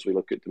 the same as we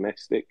look at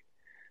domestic.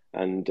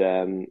 And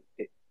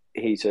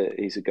he's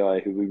a guy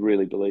who we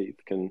really believe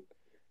can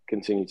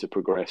continue to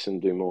progress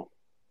and do more.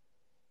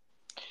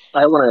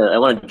 I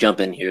want to jump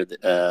in here.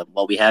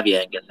 While we have you,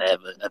 I guess I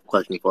have a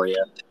question for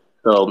you.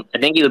 So I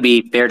think it would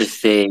be fair to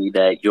say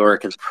that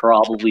York has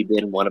probably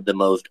been one of the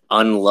most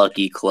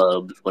unlucky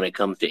clubs when it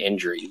comes to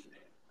injuries.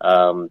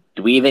 Do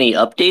we have any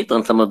updates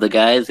on some of the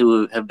guys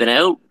who have been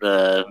out?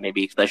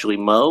 Maybe especially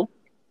Mo?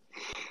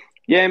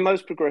 Yeah,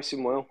 Mo's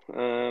progressing well.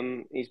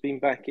 He's been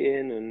back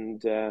in,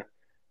 and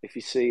if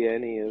you see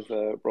any of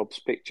Rob's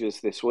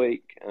pictures this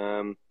week,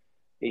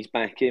 he's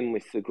back in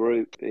with the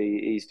group.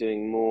 He's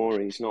doing more.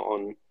 He's not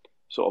on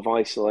sort of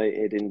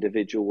isolated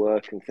individual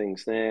work and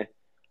things there.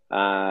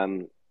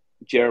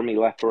 Jeremy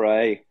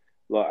Lepore,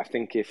 like I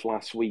think if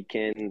last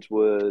weekend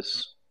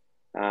was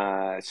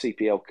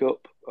CPL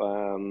Cup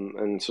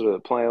and sort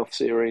of the playoff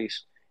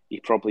series, he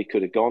probably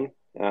could have gone.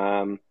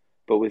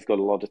 But we've got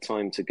a lot of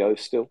time to go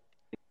still.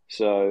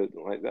 So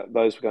like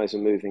those guys are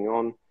moving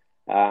on.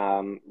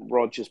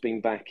 Roger's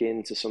been back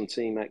into some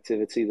team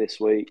activity this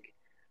week.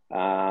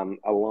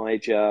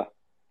 Elijah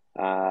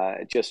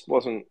just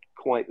wasn't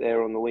quite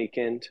there on the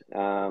weekend,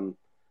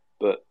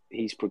 but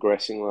he's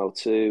progressing well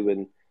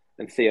too.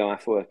 And Theo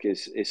Afwerk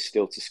is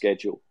still to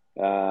schedule.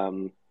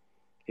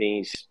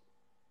 He's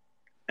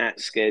at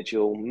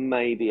schedule,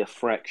 maybe a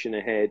fraction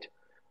ahead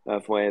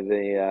of where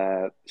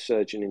the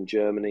surgeon in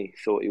Germany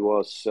thought he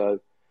was. So,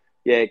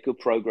 yeah, good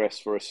progress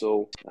for us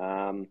all.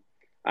 And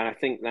I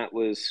think that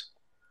was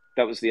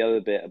the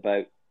other bit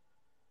about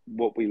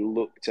what we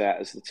looked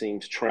at as the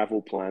team's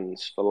travel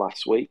plans for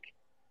last week,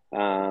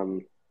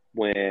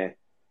 where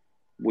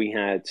we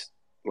had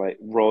like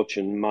Rog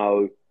and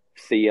Mo,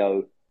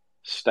 Theo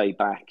stay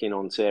back in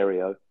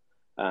Ontario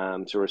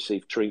to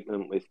receive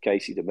treatment with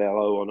Casey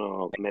DeBello on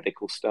our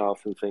medical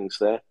staff and things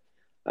there.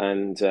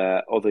 And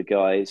other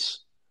guys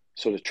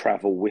sort of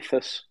travel with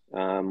us,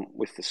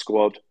 with the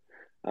squad,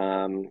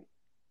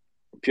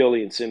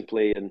 purely and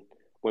simply. And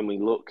when we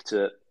looked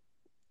at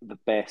the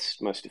best,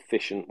 most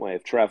efficient way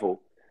of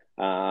travel,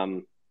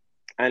 and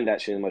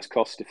actually the most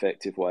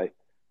cost-effective way,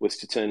 was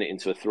to turn it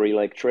into a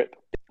 3-leg trip,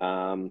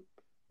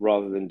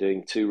 rather than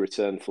doing 2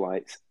 return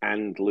flights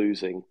and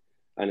losing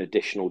an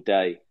additional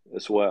day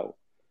as well,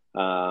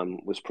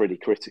 was pretty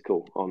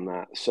critical on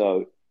that.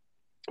 So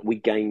we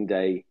gained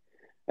a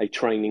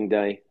training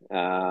day,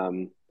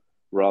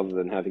 rather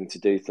than having to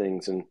do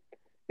things, and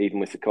even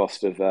with the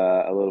cost of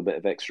a little bit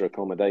of extra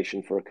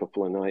accommodation for a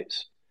couple of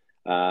nights,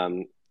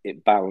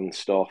 it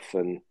balanced off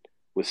and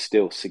was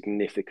still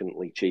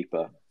significantly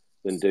cheaper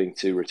than doing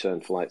 2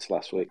 return flights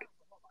last week.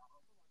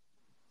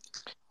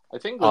 I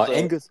think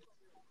Angus.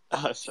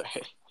 Oh, sorry.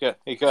 Go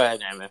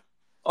ahead, Emma.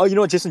 Oh, you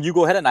know what, Jason, you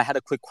go ahead, and I had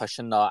a quick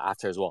question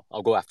after as well.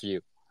 I'll go after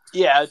you.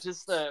 Yeah,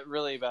 just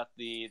really about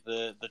the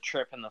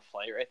trip and the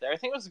flight right there. I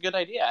think it was a good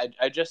idea.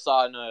 I just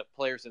saw on a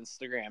player's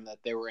Instagram that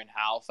they were in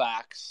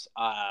Halifax.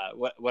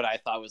 What I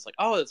thought was like,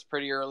 oh, it's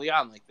pretty early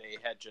on. Like they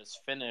had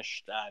just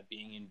finished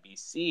being in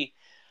BC.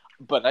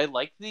 But I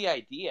like the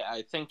idea.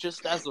 I think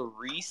just as a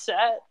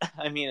reset,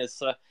 I mean,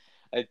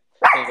 I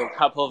think a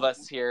couple of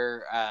us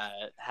here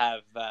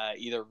have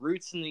either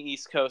roots in the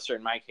East Coast, or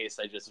in my case,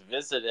 I just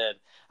visited.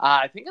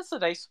 I think it's a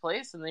nice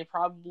place, and they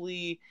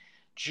probably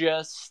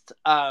just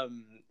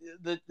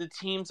the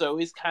team's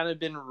always kind of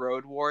been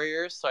road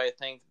warriors. So I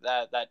think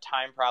that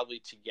time probably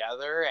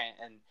together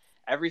and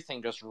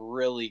everything just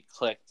really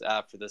clicked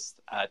for this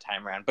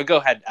time around. But go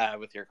ahead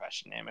with your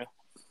question, Namu.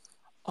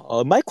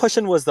 My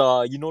question was,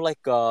 I was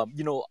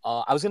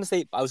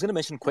gonna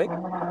mention quick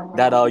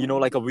that,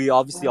 we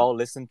obviously all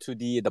listened to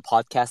the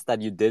podcast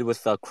that you did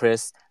with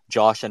Chris,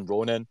 Josh, and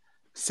Ronan,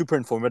 super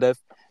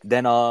informative.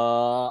 Then,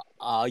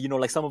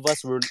 some of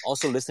us were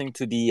also listening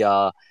to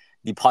the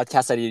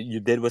podcast that you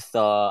did with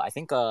I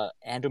think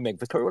Andrew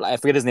McVicker, I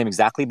forget his name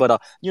exactly,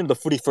 but the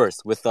Footy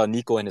First with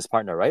Nico and his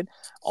partner, right?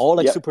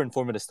 All super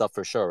informative stuff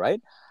for sure,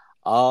 right?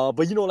 But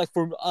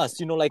for us,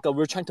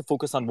 we're trying to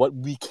focus on what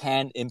we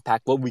can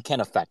impact, what we can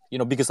affect,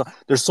 because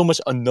there's so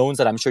much unknowns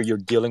that I'm sure you're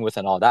dealing with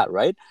and all that,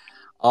 right?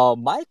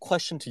 My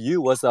question to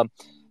you was,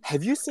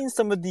 have you seen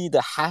some of the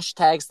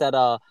hashtags that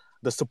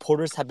the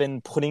supporters have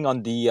been putting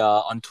on the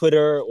on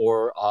Twitter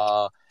or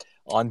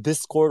on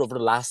Discord over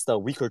the last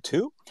week or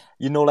two?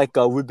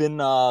 We've been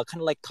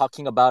kind of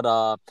talking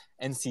about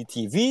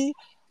NCTV.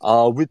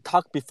 We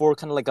talked before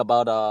kind of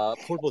about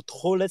portable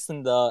toilets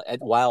at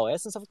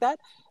YLS and stuff like that.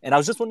 And I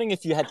was just wondering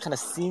if you had kind of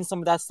seen some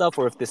of that stuff,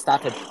 or if the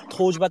staff had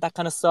told you about that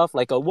kind of stuff.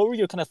 What were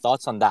your kind of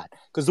thoughts on that?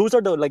 Because those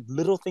are the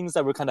little things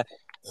that we're kind of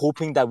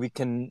hoping that we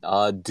can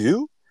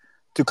do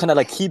to kind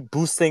of keep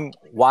boosting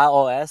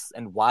YLS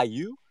and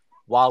YU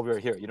while we're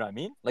here. You know what I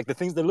mean?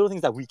 The little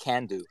things that we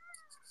can do.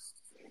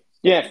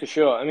 Yeah, for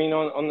sure. I mean,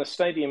 on the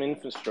stadium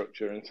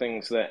infrastructure and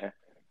things there,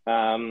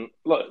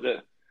 look,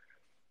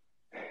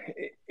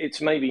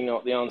 it's maybe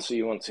not the answer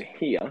you want to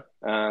hear,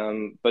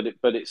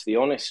 but it's the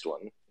honest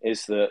one,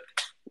 is that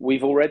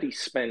we've already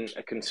spent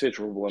a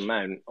considerable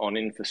amount on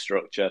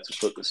infrastructure to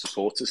put the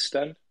supporters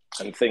stand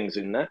and things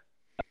in there.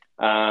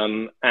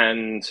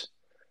 And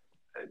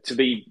to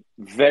be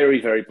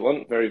very, very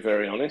blunt, very,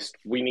 very honest,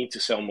 we need to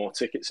sell more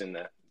tickets in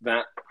there.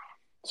 That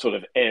sort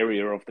of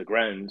area of the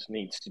ground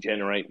needs to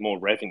generate more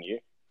revenue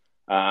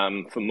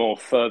for more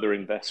further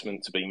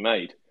investment to be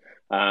made.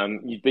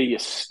 You'd be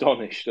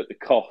astonished at the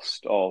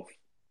cost of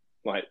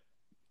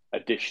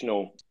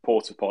additional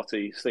porta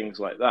potties, things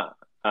like that.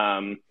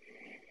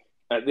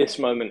 At this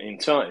moment in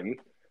time,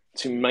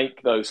 to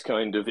make those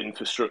kind of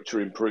infrastructure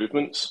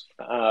improvements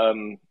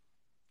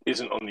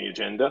isn't on the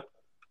agenda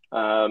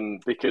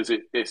because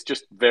it's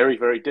just very,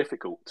 very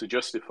difficult to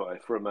justify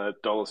from a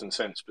dollars and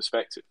cents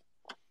perspective.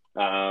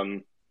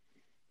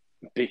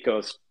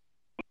 Because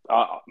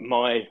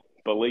my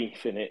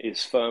belief in it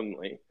is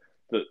firmly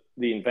that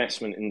the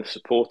investment in the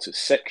supporters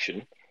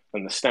section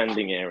and the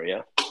standing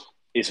area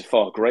is a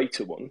far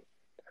greater one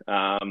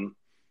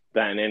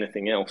than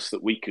anything else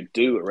that we could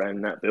do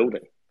around that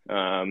building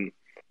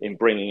in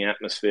bringing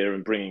atmosphere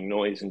and bringing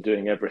noise and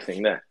doing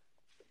everything there.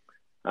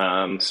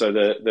 So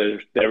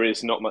there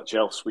is not much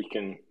else we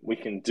can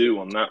do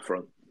on that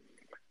front.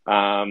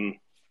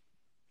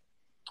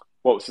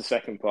 What was the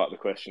second part of the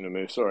question,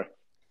 Amu? Sorry.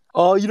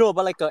 About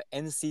like a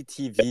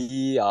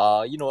NCTV,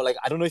 like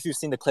I don't know if you've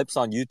seen the clips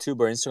on YouTube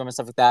or Instagram and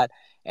stuff like that.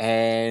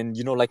 And,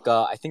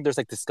 I think there's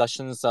like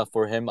discussions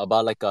for him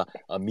about like a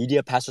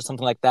media pass or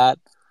something like that.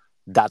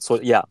 That's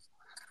what, yeah.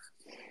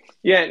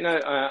 Yeah, no,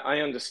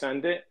 I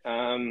understand it.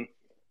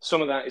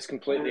 Some of that is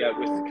completely out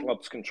with the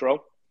club's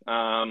control.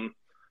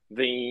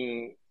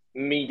 The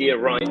media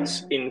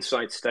rights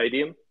inside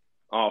stadium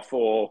are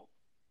for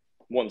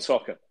One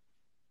Soccer.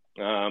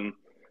 They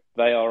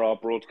are our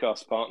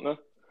broadcast partner,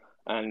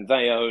 and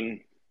they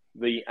own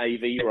the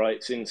AV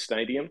rights in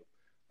stadium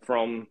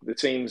from the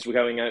teams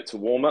going out to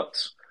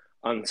warm-ups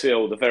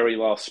until the very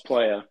last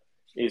player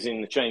is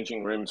in the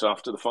changing rooms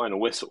after the final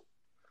whistle.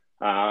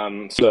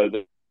 And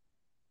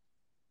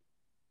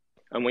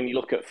when you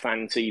look at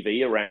fan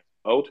TV around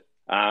the world,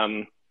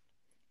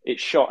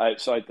 it's shot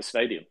outside the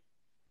stadium.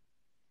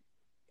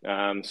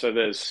 So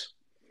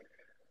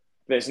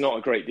there's not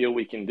a great deal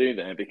we can do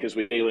there because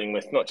we're dealing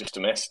with not just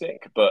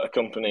domestic, but a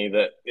company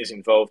that is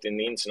involved in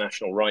the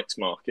international rights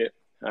market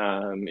in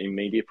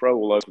MediaPro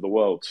all over the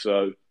world.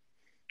 So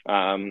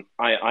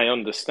I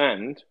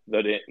understand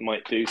that it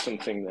might do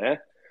something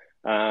there.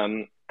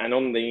 And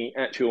on the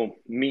actual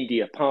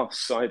media pass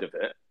side of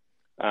it,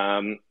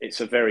 it's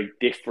a very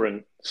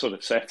different sort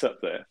of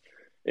setup there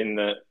in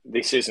that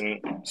this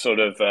isn't sort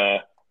of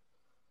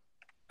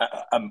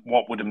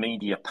what would a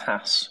media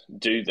pass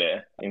do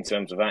there in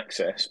terms of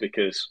access?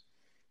 Because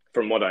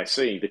from what I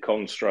see, the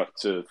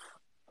construct of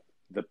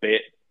the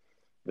bit,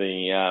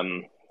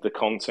 the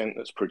content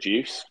that's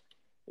produced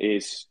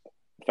is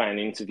fan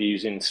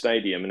interviews in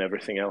stadium and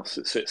everything else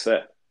that sits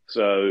there.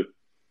 So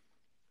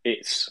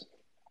it's,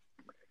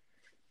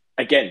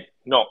 again,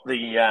 not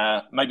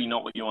the maybe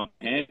not what you want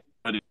to hear,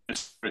 but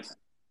it's just...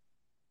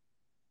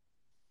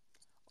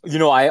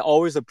 I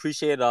always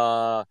appreciate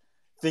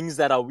things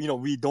that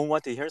we don't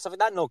want to hear and stuff like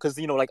that. No, because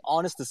like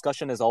honest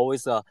discussion is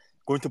always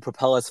going to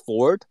propel us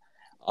forward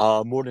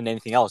more than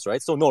anything else,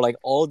 right? So no, like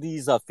all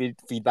these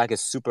feedback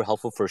is super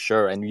helpful for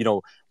sure, and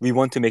we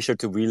want to make sure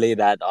to relay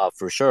that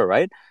for sure,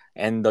 right?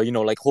 And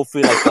like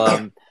hopefully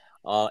like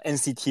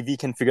NCTV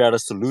can figure out a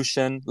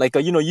solution. Like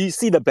you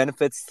see the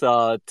benefits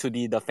to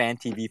the fan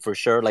TV for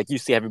sure. Like you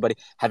see everybody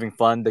having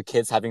fun, the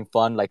kids having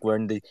fun, like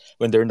when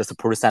they're in the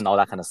supporter stand, all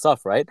that kind of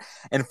stuff, right?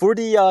 And for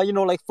the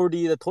like for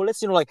the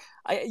toilets, like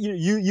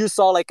you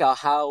saw like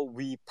how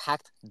we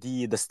packed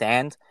the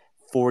stand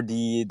for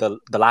the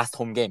last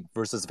home game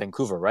versus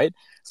Vancouver, right?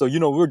 So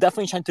we're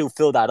definitely trying to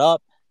fill that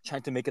up,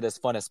 trying to make it as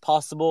fun as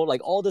possible.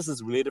 Like all this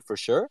is related for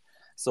sure.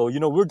 So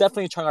we're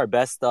definitely trying our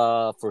best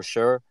for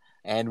sure.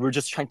 And we're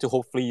just trying to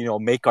hopefully,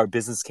 make our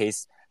business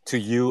case to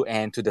you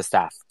and to the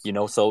staff,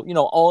 So,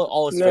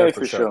 all is fair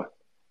for sure.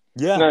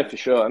 Yeah. No, for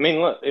sure. I mean,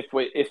 look,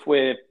 if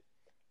we're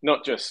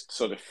not just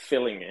sort of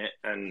filling it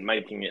and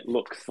making it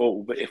look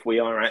full, but if we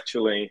are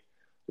actually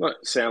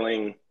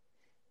selling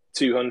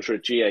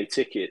 200 GA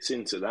tickets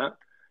into that,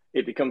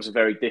 it becomes a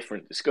very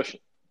different discussion.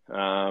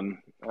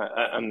 And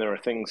there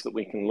are things that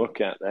we can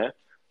look at there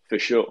for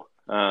sure.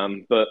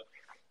 But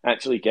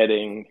actually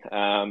getting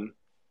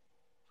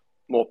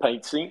more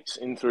paid seats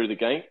in through the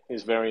gate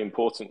is very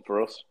important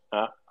for us,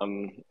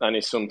 and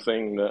is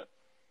something that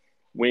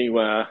we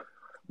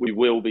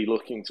will be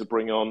looking to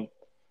bring on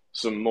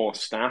some more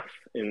staff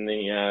in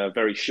the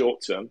very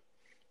short term.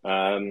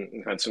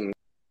 We've had some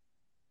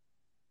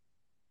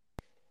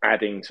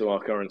adding to our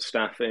current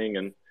staffing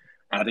and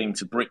adding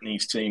to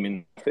Brittany's team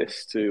in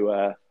office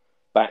to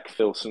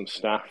backfill some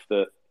staff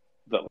that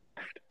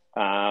left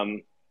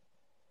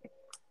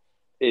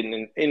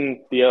in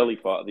the early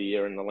part of the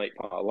year and the late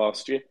part of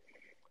last year.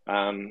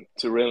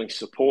 To really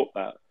support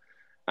that.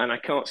 And I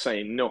can't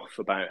say enough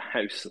about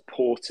how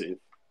supportive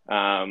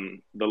the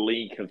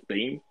league have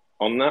been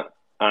on that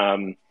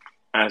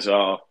as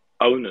our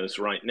owners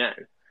right now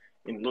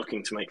in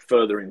looking to make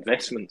further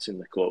investments in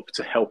the club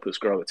to help us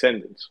grow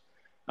attendance,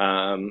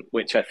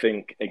 which I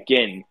think,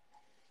 again,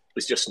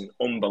 is just an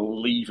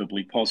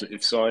unbelievably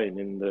positive sign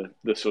in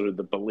the sort of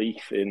the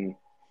belief in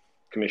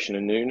Commissioner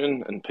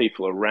Noonan and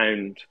people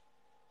around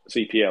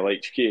CPL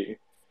HQ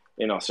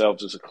in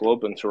ourselves as a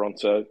club and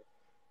Toronto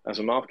as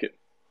a market.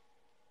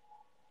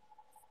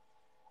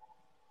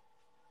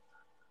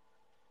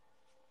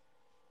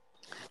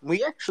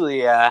 We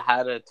actually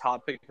had a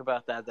topic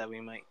about that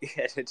we might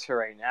get into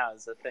right now.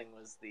 Is the thing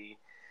was the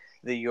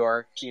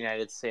York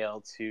United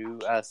sale to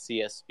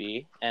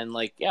CSB, and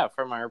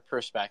from our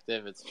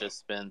perspective, it's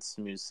just been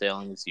smooth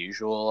sailing as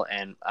usual.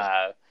 And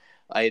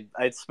I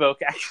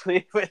spoke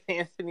actually with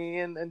Anthony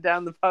and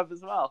down the pub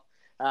as well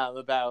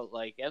about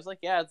like I was like,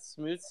 yeah, it's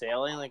smooth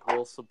sailing. Like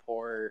we'll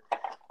support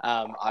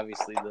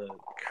obviously the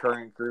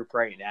current group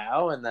right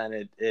now, and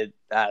then it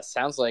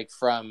sounds like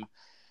from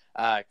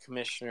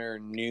Commissioner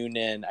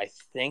Noonan, I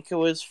think it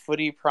was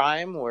Footy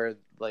Prime, where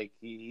like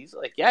he's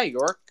like, yeah,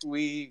 York,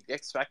 we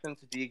expect them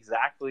to be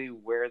exactly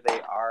where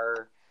they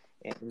are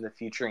in the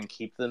future and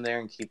keep them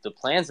there and keep the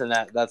plans, and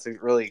that's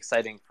really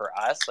exciting for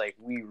us. Like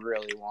we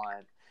really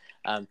want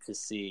to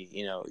see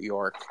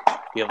York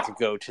be able to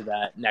go to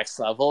that next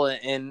level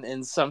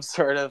in some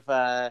sort of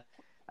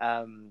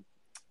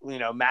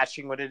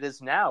matching what it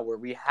is now, where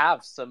we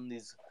have some of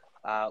these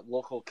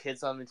local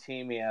kids on the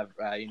team. We have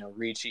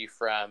Ricci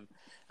from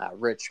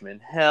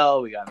Richmond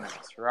Hill. We got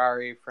Max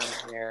Ferrari from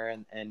here,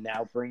 and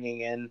now bringing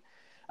in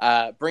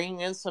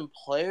some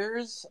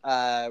players,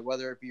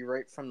 whether it be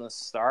right from the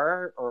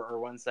start or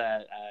ones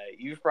that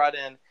you've brought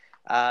in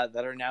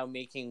that are now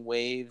making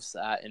waves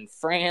in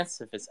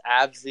France. If it's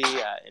Abzi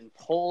in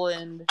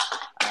Poland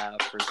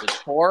for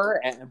Zator,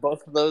 and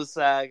both of those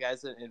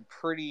guys in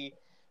pretty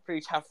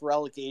tough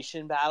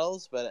relegation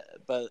battles, but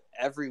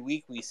every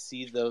week we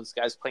see those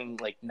guys playing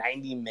like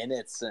 90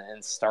 minutes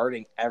and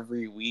starting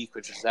every week,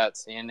 which is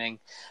outstanding.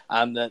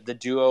 The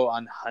duo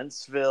on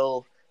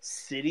Huntsville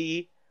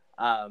City.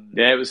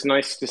 It was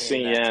nice to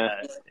see.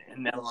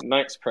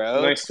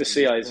 Nice to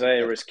see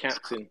Isaiah as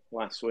captain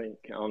last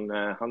week on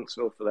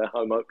Huntsville for their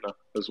home opener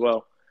as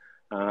well.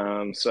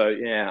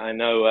 I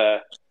know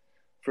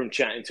from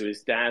chatting to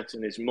his dad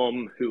and his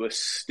mum, who are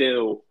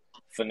still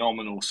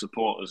phenomenal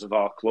supporters of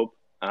our club.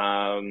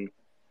 Daryl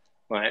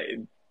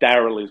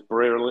is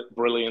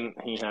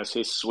brilliant. He has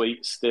his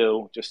suite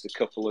still just a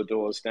couple of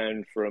doors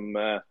down from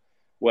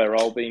where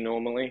I'll be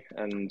normally,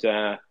 and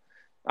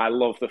I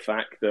love the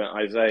fact that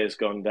Isaiah's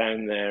gone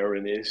down there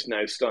and is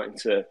now starting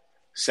to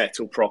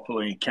settle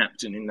properly,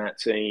 captaining that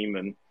team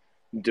and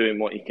doing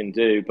what he can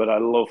do. But I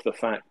love the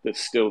fact that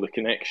still the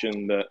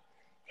connection that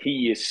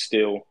he is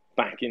still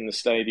back in the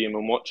stadium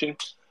and watching.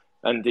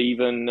 And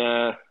even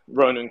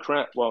Ronan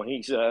Kratt, while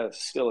he's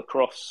still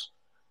across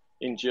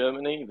in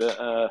Germany,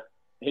 that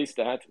his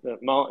dad,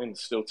 that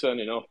Martin's still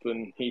turning up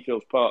and he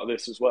feels part of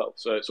this as well.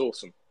 So it's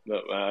awesome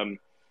that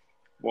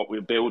what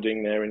we're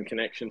building there in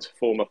connection to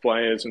former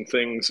players and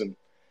things, and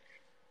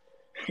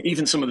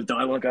even some of the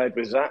dialogue I had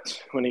with Zat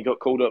when he got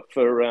called up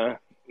for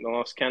the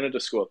last Canada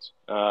squads.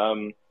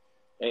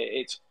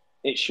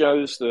 It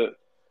shows that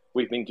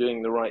we've been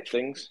doing the right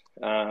things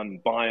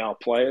by our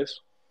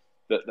players,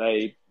 that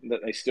they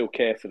still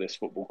care for this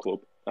football club,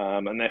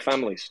 and their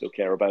families still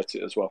care about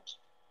it as well.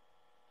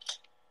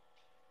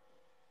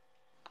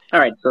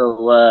 All right,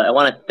 so I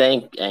want to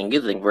thank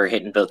Angus. I think we're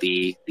hitting about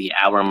the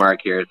hour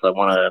mark here, so I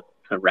want to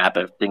wrap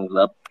things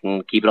up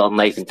and keep it all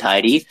nice and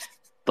tidy.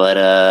 But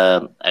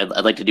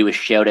I'd like to do a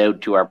shout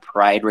out to our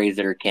Pride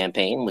Raiser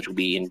campaign, which will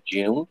be in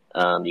June.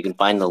 You can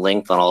find the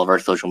links on all of our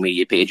social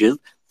media pages.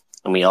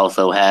 And we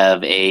also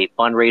have a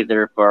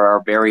fundraiser for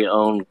our very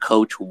own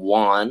coach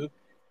Juan,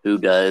 who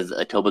does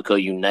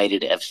Etobicoke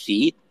United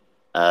FC.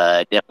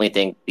 I definitely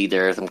think these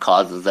are some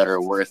causes that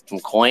are worth some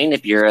coin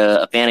if you're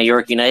a fan of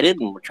York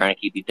United, and we're trying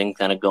to keep these things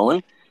kind of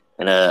going.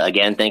 And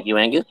again, thank you,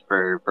 Angus,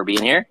 for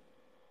being here.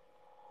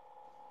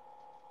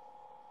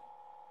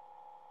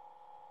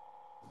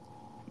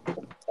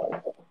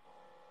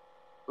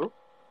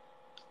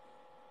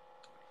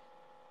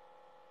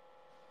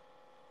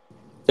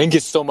 Thank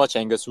you so much,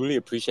 Angus. Really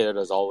appreciate it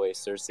as always,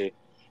 seriously.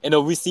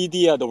 We see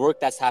the work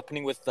that's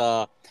happening with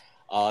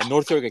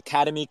North York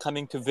Academy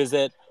coming to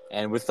visit,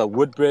 and with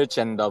Woodbridge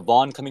and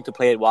Vaughan coming to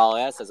play at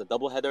YLS as a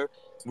doubleheader.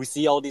 We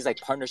see all these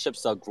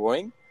partnerships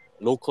growing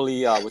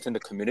locally within the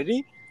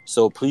community.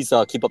 So please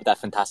keep up that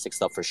fantastic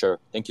stuff for sure.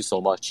 Thank you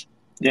so much.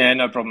 Yeah,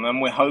 no problem.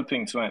 And we're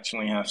hoping to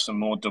actually have some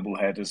more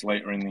doubleheaders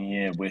later in the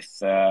year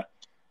with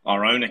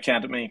our own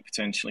academy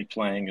potentially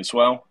playing as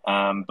well.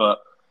 But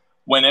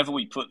whenever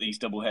we put these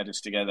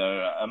doubleheaders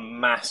together, a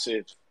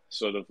massive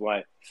sort of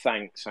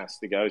thanks has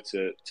to go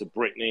to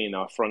Brittany in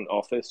our front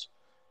office.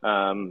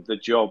 The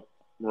job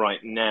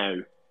right now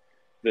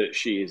that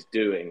she is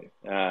doing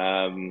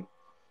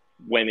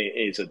when it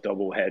is a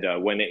doubleheader,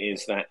 when it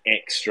is that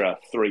extra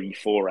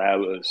 3-4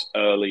 hours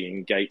early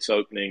in gates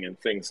opening and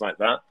things like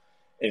that,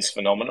 is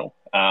phenomenal.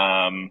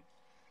 And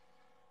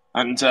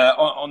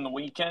on the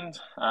weekend,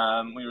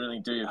 we really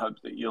do hope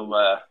that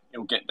you'll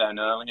get down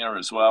earlier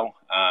as well.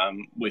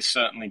 We're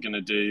certainly going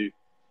to do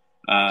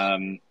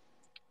 $5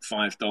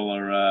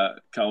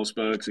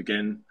 Carlsbergs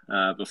again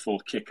before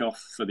kickoff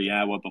for the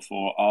hour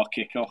before our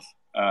kickoff.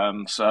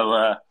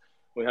 So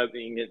we hope that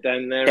you can get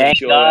down there and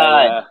enjoy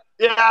a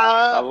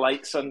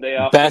late Sunday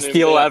afternoon. Best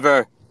deal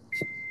ever.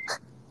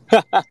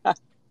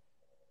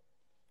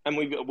 And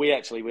we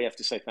have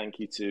to say thank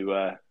you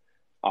to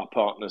our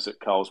partners at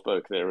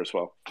Carlsberg there as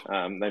well.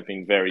 They've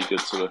been very good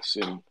to us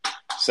in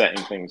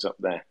setting things up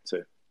there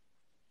too.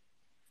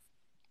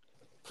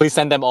 Please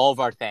send them all of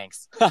our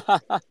thanks.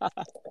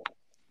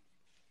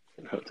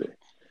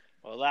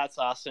 Well, that's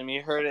awesome.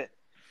 You heard it.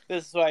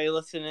 This is why you're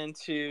listening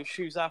to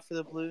Shoes Off for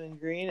the Blue and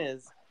Green,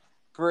 is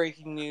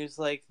breaking news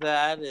like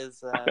that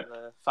is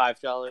the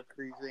 $5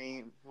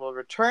 pregame will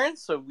return.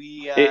 So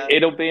we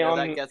It'll be that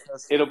on. gets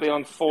us. It'll be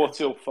on 4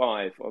 till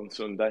 5 on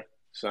Sunday.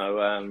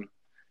 So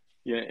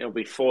yeah, it'll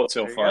be 4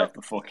 till 5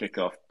 before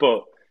kickoff.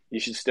 But you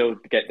should still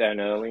get down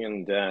early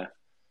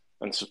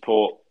and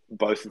support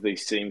both of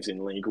these teams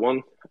in League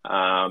One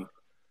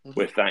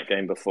with that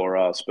game before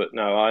ours. But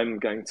no, I'm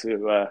going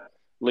to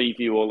leave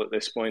you all at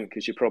this point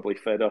because you're probably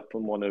fed up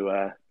and want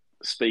to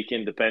speak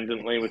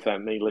independently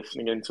without me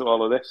listening into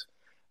all of this.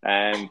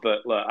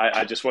 But look,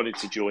 I just wanted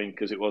to join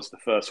because it was the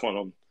first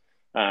one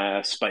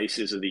on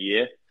Spaces of the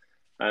year.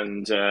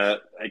 And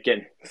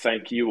again,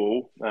 thank you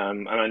all.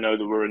 And I know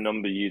there were a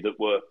number of you that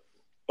were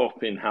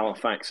up in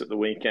Halifax at the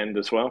weekend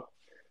as well.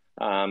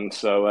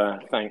 So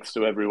thanks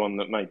to everyone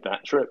that made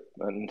that trip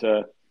and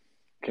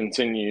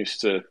continues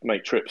to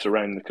make trips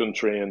around the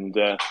country. And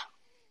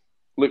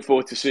look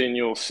forward to seeing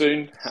you all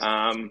soon.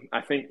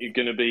 I think you're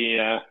going to be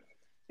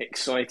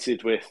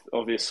excited with,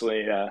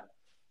 obviously,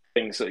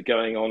 things that are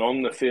going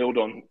on the field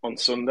on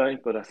Sunday.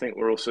 But I think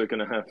we're also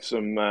going to have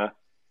some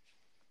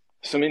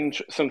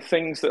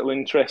things that will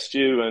interest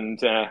you and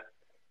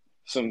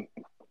some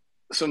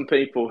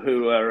people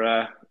who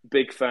are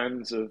big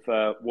fans of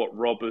what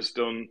Rob has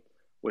done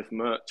with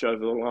merch over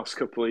the last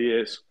couple of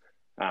years.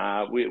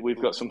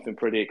 We've got something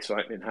pretty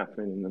exciting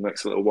happening in the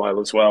next little while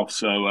as well.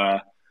 So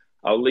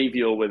I'll leave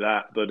you all with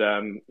that. But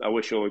I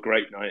wish you all a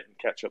great night and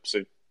catch up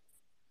soon.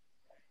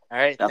 All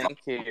right, thank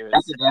you.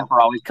 Thanks again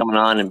for always coming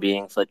on and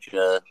being such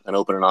an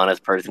open and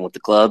honest person with the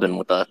club and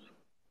with us.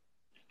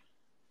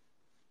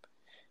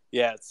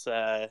 Yeah,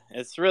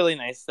 it's really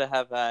nice to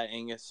have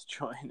Angus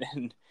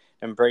join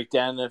and break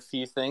down a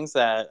few things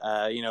that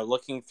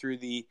looking through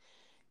the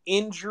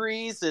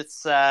injuries.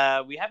 It's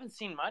we haven't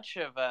seen much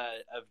of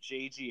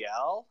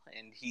JGL,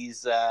 and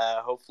he's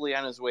hopefully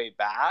on his way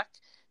back.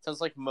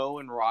 Sounds like Mo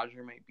and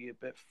Roger might be a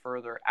bit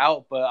further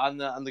out, but on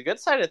the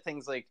good side of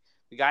things, like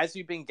the guys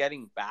we've been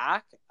getting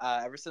back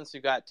ever since we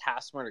got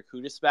Taskmaster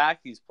Kudus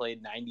back, he's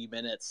played 90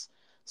 minutes.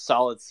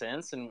 Solid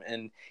since,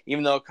 and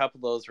even though a couple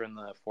of those were in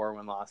the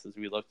 4-1 losses,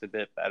 we looked a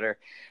bit better.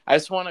 I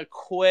just want a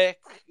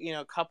quick,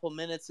 couple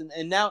minutes,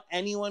 and now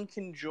anyone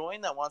can join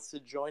that wants to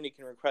join. You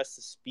can request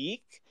to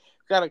speak.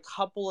 We've got a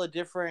couple of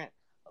different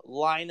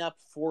lineup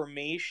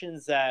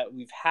formations that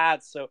we've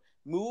had, so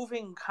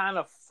moving kind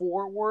of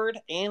forward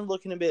and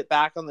looking a bit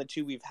back on the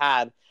two we've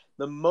had.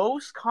 The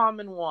most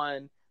common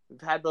one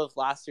we've had both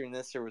last year and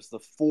this year was the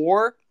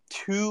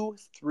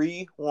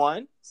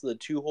 4-2-3-1. So the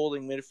two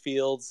holding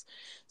midfields,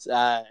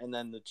 and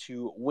then the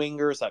two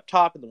wingers up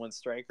top and the one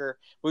striker.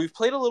 But we've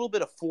played a little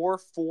bit of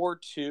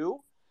 4-4-2,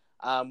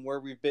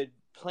 where we've been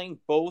playing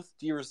both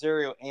Di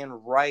Rosario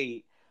and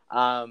Wright.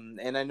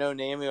 And I know,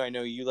 Namu, I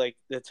know you like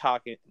the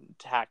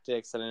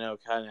tactics, and I know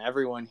kind of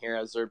everyone here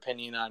has their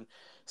opinion on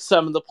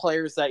some of the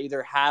players that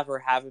either have or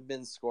haven't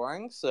been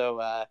scoring.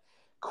 So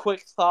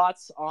quick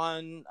thoughts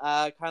on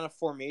kind of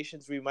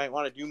formations we might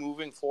want to do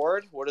moving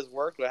forward. What has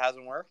worked? What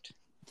hasn't worked?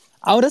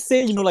 I would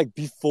say,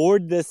 before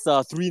this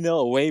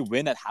 3-0 away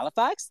win at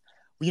Halifax,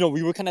 we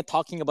were kind of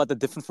talking about the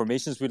different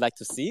formations we'd like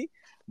to see.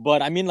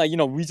 But I mean,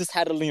 we just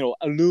had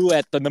Alou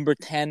at the number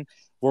 10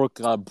 work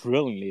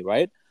brilliantly,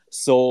 right?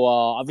 So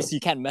obviously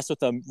you can't mess with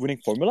the winning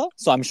formula.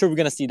 So I'm sure we're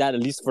going to see that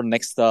at least for the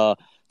next 2-3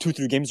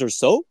 games or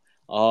so.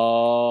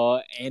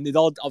 And it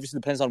all obviously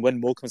depends on when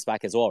Mo comes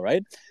back as well,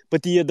 right?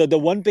 But the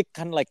one big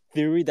kind of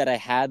theory that I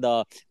had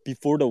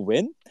before the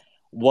win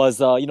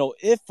was,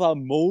 if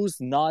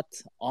Mo's not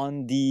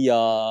on the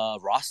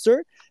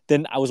roster,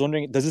 then I was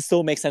wondering, does it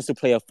still make sense to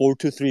play a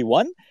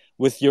 4-2-3-1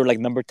 with your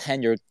number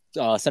 10, your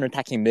center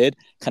attacking mid,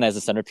 kind of as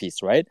a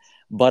centerpiece, right?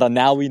 But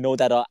now we know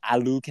that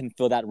Alou can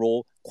fill that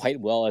role quite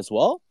well as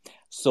well.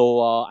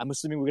 So I'm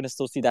assuming we're going to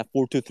still see that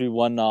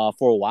 4-2-3-1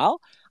 for a while.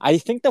 I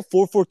think the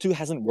 4-4-2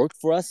 hasn't worked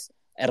for us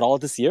at all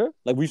this year.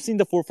 We've seen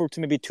the 4-4-2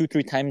 maybe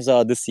 2-3 times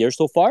this year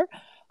so far,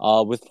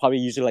 with probably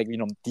usually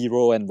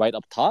D-Row and right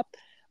up top.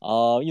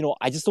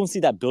 I just don't see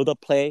that build-up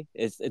play.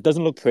 It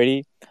doesn't look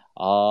pretty.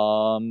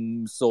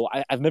 So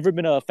I've never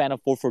been a fan of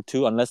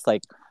 4-4-2 unless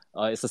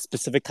it's a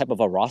specific type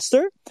of a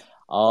roster.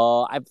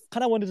 I've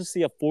kind of wanted to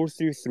see a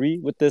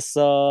 4-3-3 with this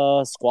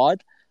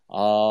squad.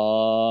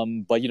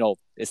 But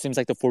it seems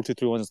like the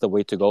 4-2-3-1 is the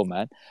way to go,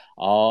 man.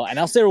 And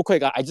I'll say real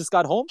quick, I just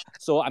got home,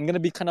 so I'm gonna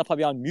be kind of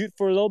probably on mute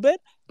for a little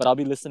bit, but I'll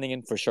be listening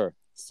in for sure.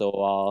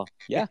 So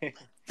yeah.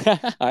 All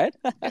right.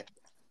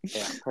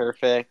 Yeah,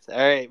 perfect. All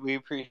right, we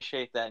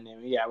appreciate that,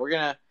 Nimi. Yeah, we're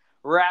gonna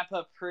wrap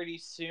up pretty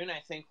soon. I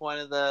think one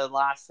of the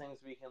last things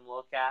we can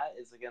look at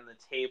is, again, the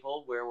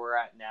table, where we're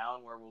at now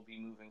and where we'll be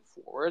moving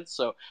forward.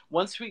 So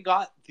once we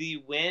got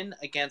the win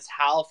against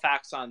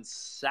Halifax on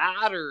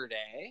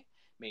Saturday,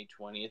 May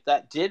 20th,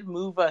 that did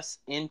move us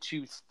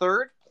into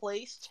third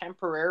place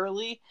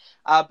temporarily,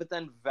 but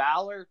then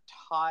Valor,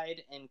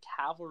 Tide, and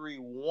Cavalry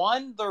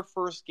won their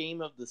first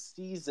game of the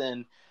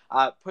season,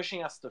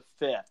 pushing us to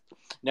fifth.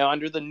 Now,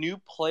 under the new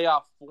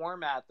playoff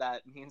format,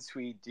 that means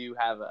we do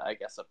have, a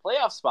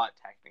playoff spot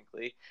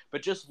technically,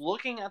 but just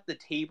looking at the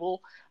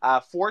table,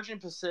 Forge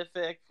and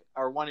Pacific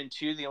are 1 and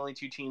 2, the only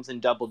two teams in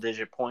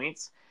double-digit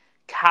points.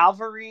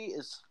 Cavalry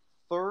is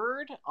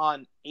third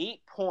on 8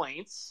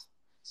 points.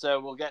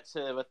 So we'll get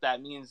to what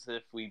that means.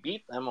 If we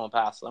beat them, we'll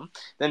pass them.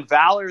 Then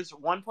Valor's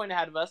 1 point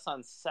ahead of us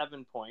on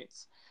 7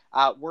 points.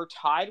 We're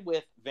tied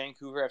with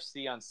Vancouver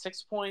FC on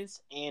 6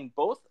 points, and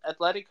both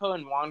Atletico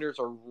and Wanderers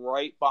are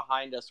right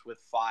behind us with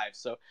 5.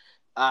 So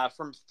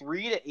from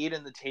 3 to 8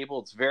 in the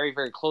table, it's very,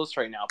 very close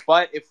right now.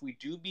 But if we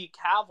do beat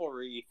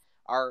Cavalry,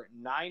 our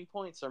 9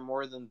 points are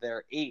more than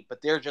their 8,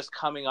 but they're just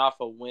coming off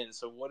a win.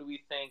 So what do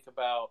we think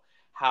about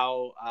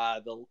how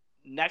the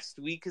next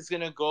week is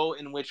going to go,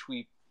 in which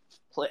we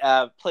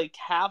play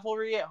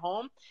Cavalry at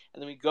home,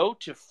 and then we go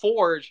to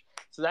Forge.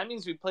 So that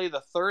means we play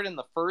the third and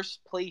the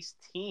first place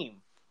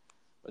team.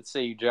 What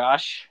say you,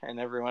 Josh, and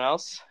everyone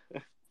else?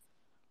 I'm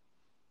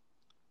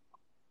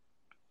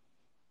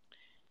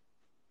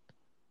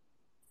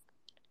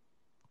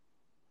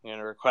going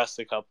to request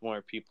a couple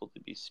more people to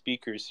be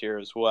speakers here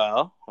as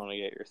well. I want to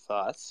get your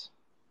thoughts.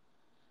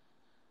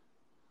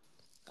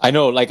 I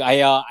know, like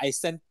I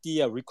sent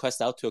the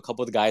request out to a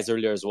couple of the guys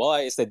earlier as well.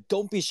 I said,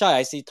 don't be shy.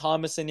 I see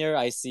Thomas in here.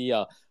 I see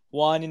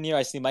Juan in here.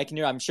 I see Mike in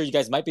here. I'm sure you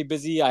guys might be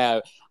busy.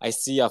 I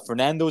see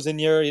Fernando's in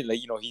here. Like,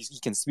 he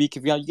can speak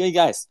if you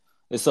guys.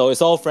 So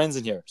it's all friends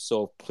in here.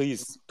 So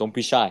please don't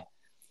be shy.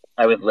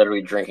 I was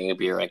literally drinking a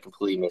beer. I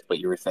completely missed what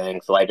you were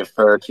saying, so I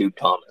defer to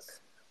Thomas.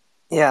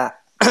 Yeah.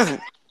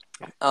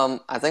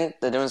 I think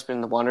the difference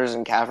between the Wanderers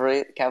and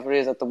Cavalry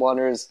is that the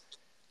Wanderers,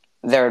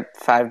 their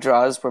 5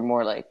 draws were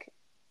more like,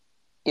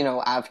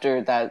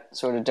 after that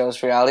sort of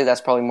dose reality,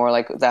 that's probably more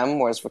like them.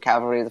 Whereas for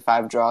Cavalry, the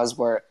 5 draws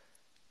were,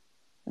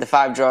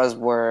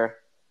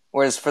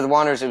 whereas for the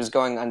Wanderers, it was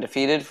going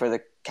undefeated. For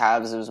the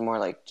Cavs, it was more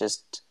like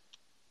just,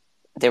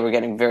 they were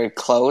getting very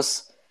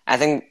close. I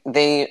think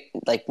they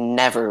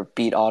never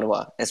beat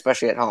Ottawa,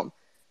 especially at home.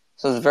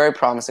 So it's very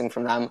promising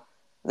from them.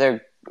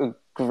 They're a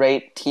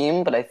great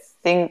team, but I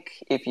think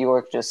if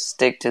York just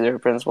stick to their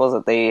principles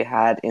that they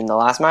had in the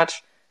last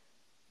match,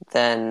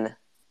 then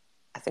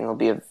I think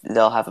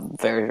they'll have a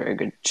very, very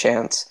good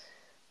chance.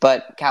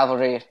 But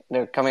Cavalry,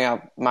 they're coming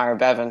out Myra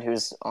Bevan,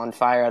 who's on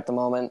fire at the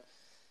moment.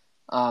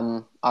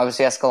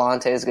 Obviously,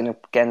 Escalante is going to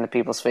get into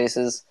people's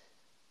faces.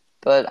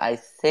 But I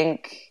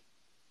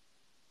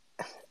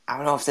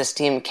don't know if this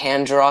team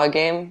can draw a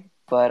game,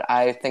 but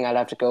I think I'd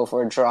have to go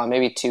for a draw,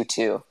 maybe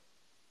 2-2. All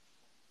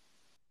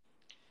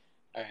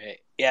right.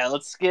 Yeah,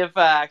 let's give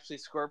actually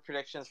score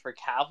predictions for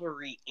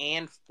Cavalry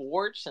and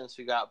Forge, since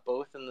we got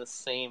both in the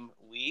same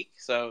week.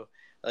 So,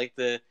 like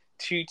the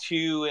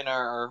 2-2 in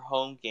our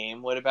home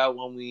game. What about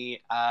when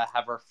we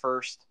have our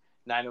first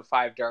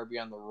 905 derby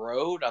on the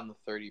road on the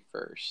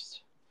 31st?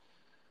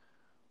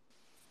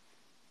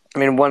 I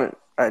mean,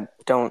 I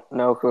don't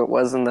know who it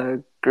was in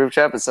the group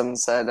chat, but someone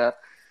said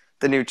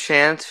the new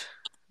chant,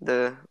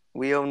 the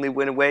 "We Only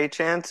Win Away"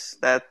 chant,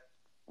 that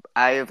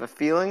I have a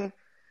feeling,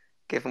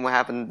 given what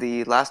happened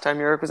the last time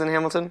York was in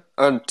Hamilton,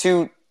 or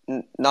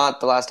not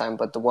the last time,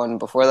 but the one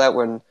before that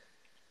when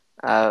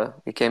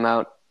we came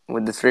out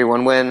with the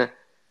 3-1 win.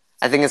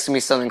 I think it's going to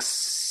be something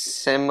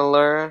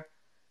similar.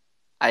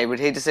 I would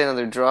hate to say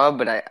another draw,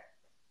 but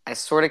I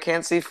sort of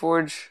can't see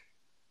Forge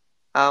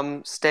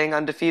staying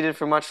undefeated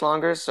for much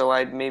longer, so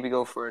I'd maybe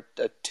go for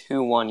a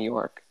 2-1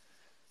 York.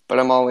 But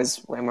I'm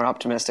always way more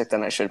optimistic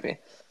than I should be.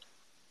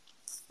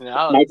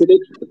 No. My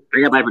prediction.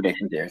 I got my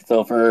predictions here.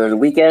 So for the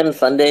weekend,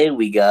 Sunday,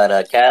 we got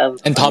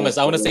Cavs. And Thomas,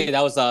 I want to say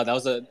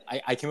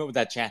I came up with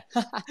that chant.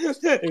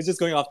 It was just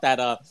going off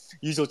that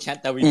usual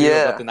chant that we do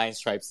about the 9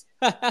 stripes.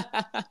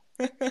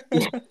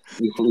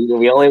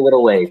 We only went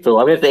away. So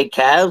I'm going to say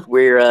Cavs.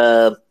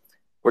 We're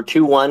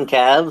 2-1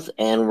 Cavs,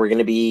 and we're going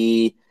to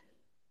be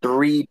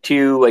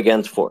 3-2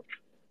 against Forge.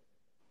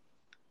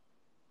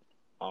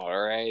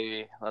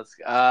 Alrighty, let's.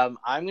 I'm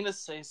gonna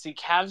say,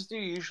 Cavs do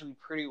usually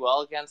pretty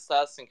well against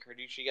us, and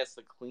Carducci gets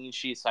the clean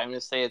sheet. So I'm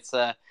gonna say it's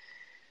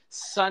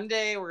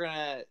Sunday. We're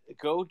gonna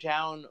go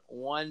down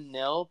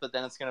 1-0, but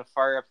then it's gonna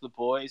fire up the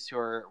boys, who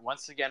are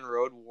once again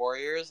road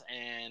warriors,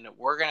 and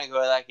we're gonna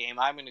go to that game.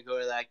 I'm gonna go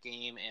to that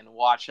game and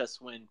watch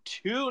us win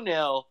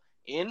 2-0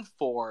 in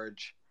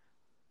Forge.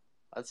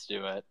 Let's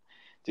do it.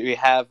 Do we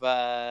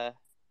have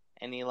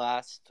any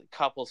last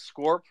couple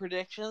score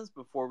predictions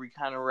before we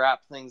kind of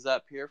wrap things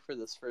up here for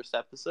this first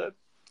episode?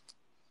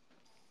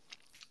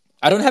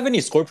 I don't have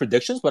any score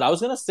predictions, but I was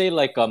going to say,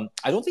 I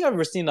don't think I've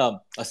ever seen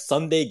a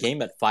Sunday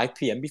game at 5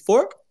 p.m.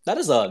 before. That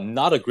is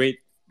not a great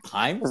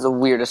time. It's the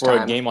weirdest for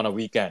time. A game on a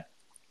weekend.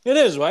 It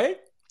is, right?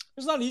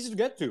 It's not easy to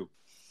get to.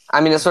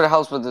 I mean, it sort of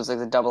helps with this, the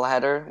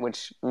doubleheader,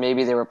 which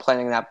maybe they were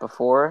planning that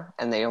before,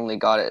 and they only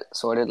got it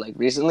sorted,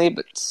 recently,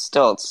 but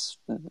still,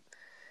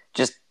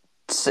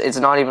 it's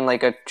not even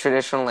a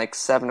traditional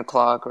 7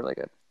 o'clock or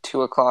a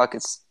 2 o'clock.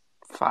 It's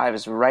 5.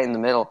 It's right in the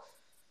middle.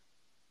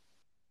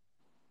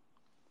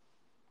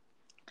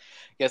 I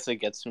guess it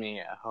gets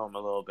me home a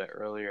little bit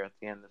earlier at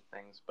the end of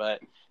things, but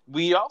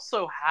we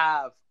also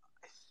have,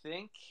 I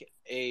think,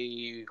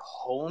 a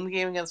home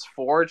game against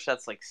Forge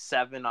that's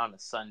 7 on a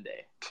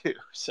Sunday too.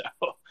 So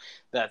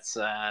that's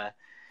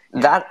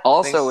that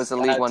also is a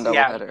League One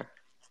doubleheader.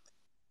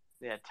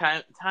 Yeah,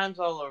 time's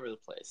all over the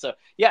place. So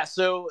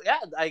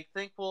I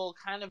think we'll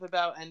kind of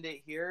about end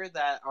it here.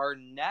 That our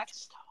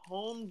next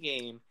home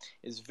game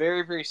is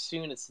very, very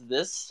soon. It's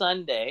this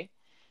Sunday,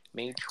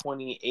 May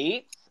 28th.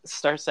 It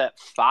starts at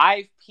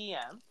 5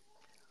 p.m.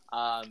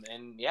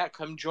 And yeah,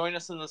 come join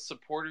us in the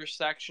supporter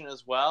section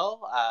as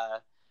well.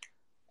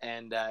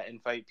 And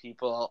invite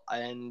people.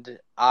 And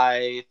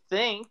I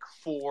think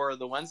for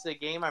the Wednesday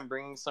game, I'm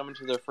bringing someone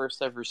to their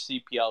first ever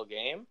CPL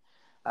game.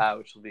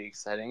 Which will be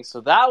exciting. So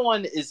that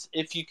one is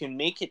if you can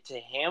make it to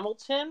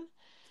Hamilton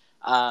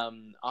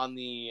on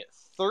the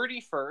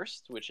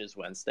 31st, which is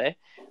Wednesday,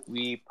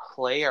 we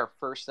play our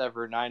first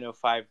ever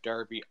 905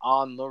 Derby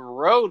on the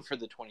road for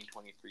the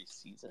 2023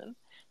 season.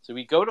 So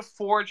we go to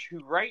Forge,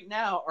 who right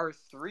now are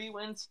 3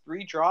 wins,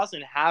 3 draws,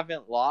 and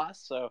haven't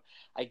lost. So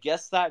I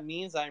guess that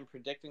means I'm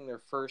predicting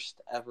their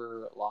first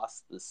ever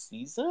loss this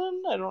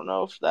season. I don't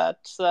know if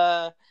that's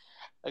a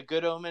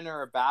good omen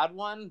or a bad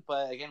one,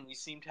 but again, we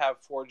seem to have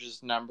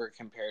Forge's number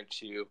compared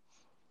to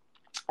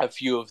a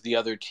few of the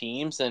other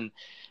teams, and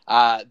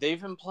they've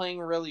been playing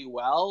really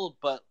well,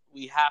 but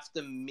we have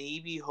to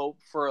maybe hope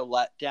for a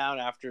letdown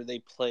after they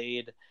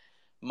played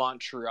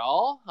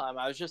Montreal.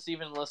 I was just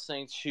even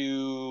listening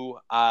to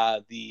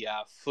the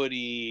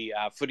Footy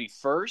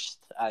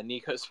First,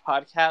 Nico's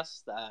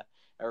podcast,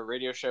 a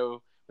radio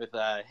show with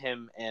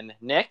him and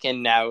Nick,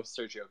 and now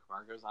Sergio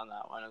Camargo's on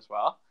that one as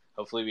well.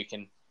 Hopefully we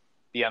can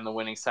be on the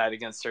winning side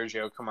against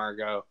Sergio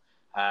Camargo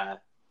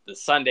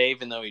this Sunday,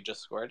 even though he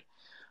just scored.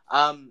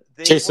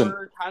 They Jason.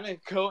 were kind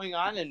of going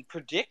on and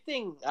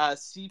predicting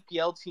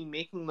CPL team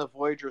making the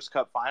Voyageurs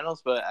Cup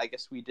finals, but I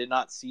guess we did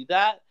not see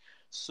that.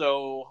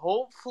 So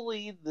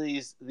hopefully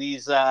these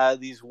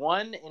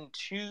 1 and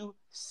 2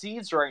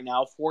 seeds right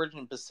now, Forge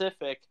and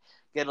Pacific,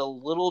 get a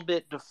little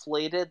bit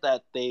deflated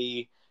that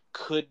they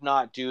could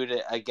not do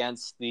it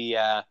against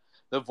the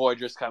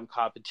Voyageurs Cup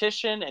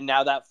competition, and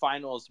now that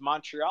final is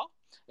Montreal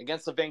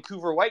against the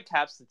Vancouver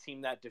Whitecaps, the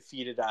team that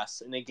defeated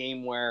us in a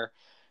game where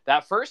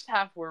that first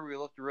half where we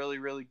looked really,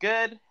 really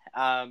good,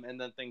 and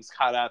then things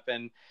caught up.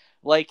 And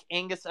like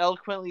Angus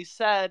eloquently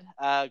said,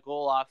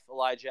 goal off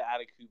Elijah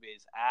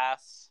Adekube's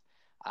ass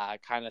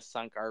kind of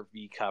sunk our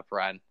V Cup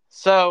run.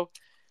 So,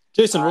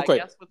 Jason, real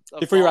quick,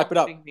 before you wrap it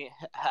up,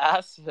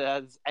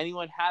 does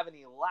anyone have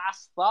any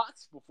last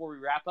thoughts before we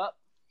wrap up?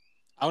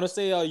 I want to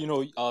say,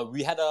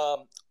 we had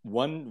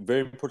one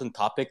very important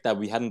topic that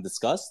we hadn't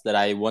discussed that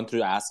I wanted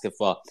to ask if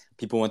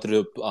people wanted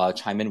to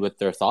chime in with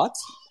their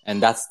thoughts,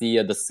 and that's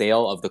the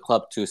sale of the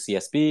club to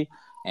CSB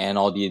and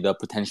all the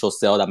potential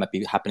sale that might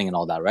be happening and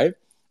all that, right?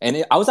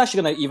 And I was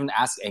actually going to even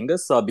ask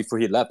Angus before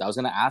he left. I was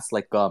going to ask,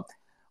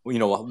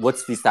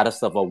 what's the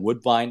status of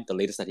Woodbine, the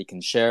latest that he can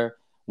share?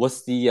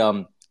 What's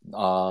the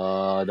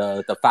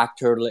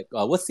factor,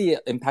 what's the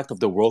impact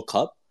of the World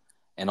Cup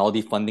and all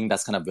the funding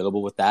that's kind of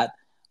available with that?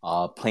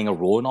 Playing a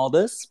role in all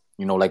this,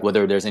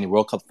 whether there's any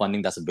World Cup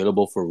funding that's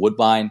available for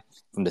Woodbine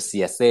from the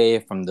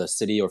CSA, from the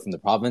city, or from the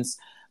province.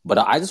 But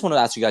I just want to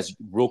ask you guys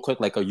real quick,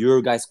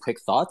 your guys' quick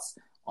thoughts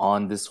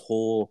on this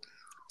whole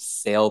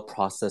sale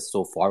process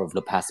so far over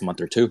the past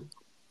month or two.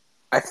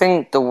 I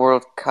think the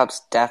World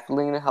Cup's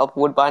definitely going to help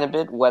Woodbine a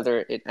bit, whether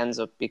it ends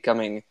up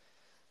becoming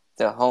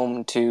the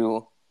home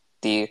to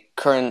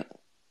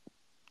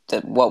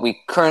what we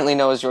currently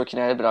know as York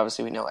United, but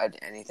obviously we know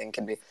anything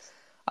can be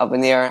up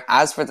in the air.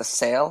 As for the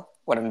sale,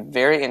 what I'm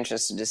very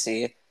interested to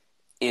see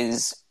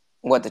is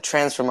what the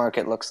transfer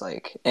market looks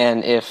like,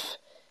 and if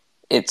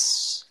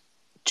it's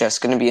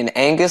just going to be an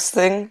Angus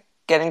thing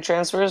getting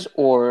transfers,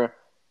 or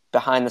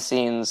behind the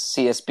scenes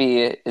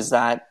CSB, is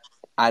that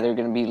either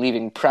going to be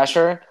leaving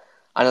pressure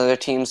on other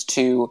teams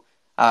to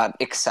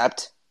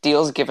accept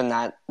deals, given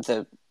that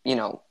the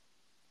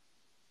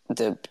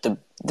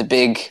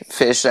big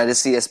fish that is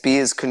CSB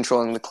is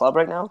controlling the club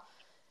right now.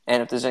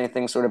 And if there's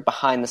anything sort of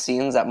behind the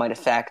scenes that might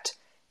affect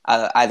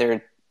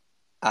either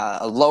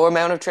a low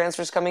amount of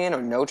transfers coming in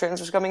or no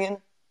transfers coming in,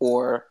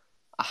 or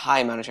a high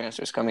amount of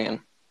transfers coming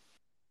in.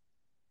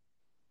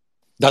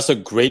 That's a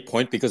great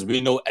point, because we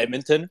know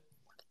Edmonton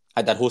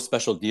had that whole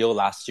special deal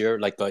last year.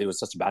 It was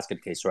such a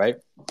basket case, right?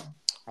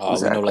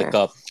 Exactly. We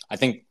know, I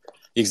think,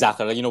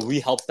 exactly. We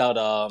helped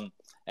out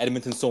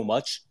Edmonton so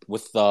much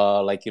with,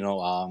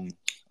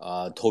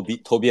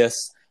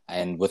 Tobias,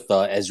 and with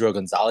Ezra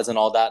Gonzalez and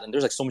all that. And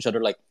there's so much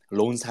other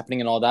loans happening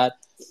and all that.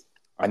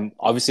 I'm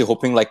obviously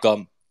hoping right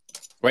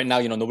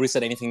now, nobody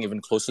said anything even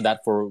close to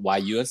that for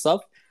YU and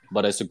stuff,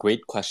 but it's a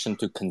great question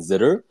to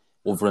consider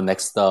over the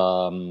next,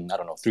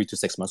 3 to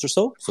 6 months or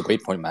so. So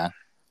great point, man.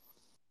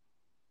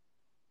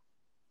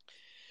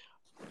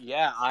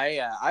 Yeah,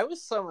 I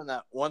was someone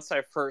that once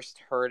I first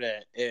heard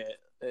it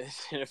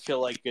didn't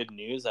feel like good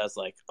news. I was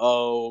like,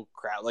 oh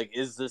crap,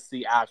 is this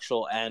the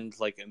actual end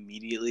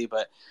immediately?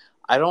 But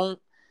I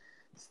don't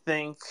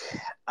think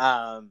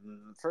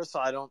first of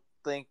all, I don't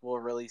think we'll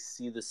really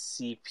see the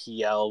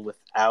CPL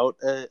without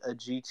a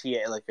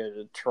GTA,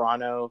 a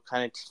Toronto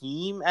kind of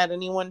team at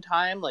any one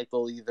time.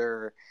 They'll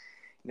either,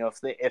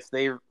 if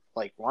they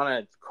want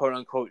to quote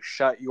unquote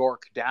shut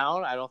York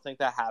down, I don't think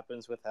that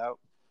happens without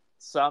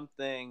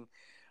something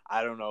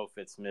I don't know if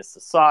it's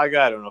Mississauga.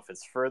 I don't know if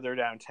it's further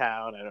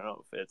downtown. I don't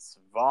know if it's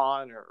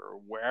Vaughan or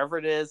wherever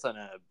it is on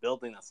a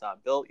building that's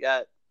not built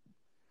yet.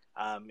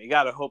 You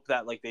got to hope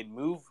that like they'd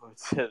move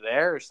to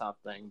there or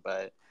something.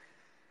 But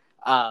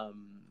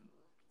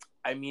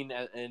I mean,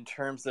 in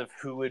terms of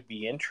who would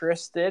be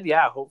interested,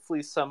 yeah,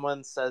 hopefully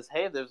someone says,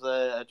 hey, there's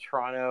a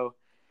Toronto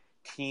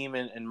team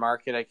and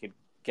market I could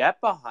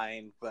get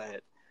behind.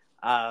 But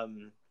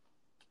on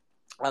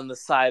the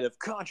side of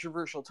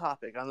controversial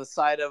topic, on the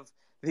side of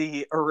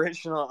the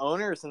original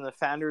owners and the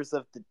founders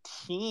of the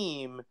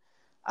team,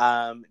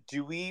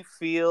 do we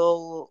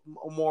feel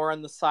more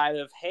on the side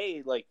of,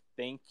 hey, like,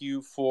 thank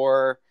you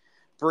for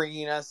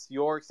bringing us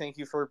York, thank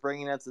you for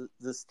bringing us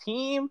this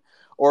team,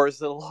 or is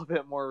it a little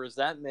bit more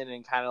resentment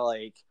and kind of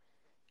like,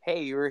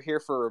 hey, you were here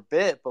for a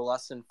bit, but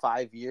less than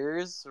 5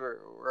 years,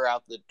 we're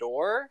out the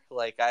door?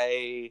 Like,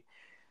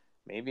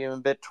 maybe I'm a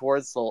bit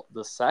towards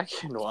the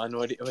second one.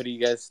 What do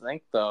you guys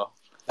think, though?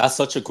 That's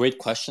such a great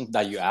question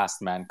that you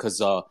asked, man, because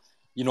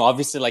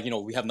obviously, like,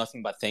 we have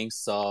nothing but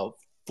thanks for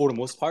the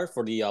most part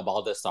for the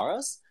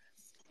Baldasaras.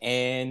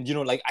 And,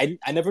 like, I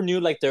never knew,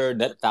 like, their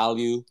net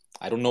value.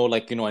 I don't know,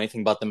 like,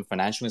 anything about them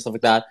financially and stuff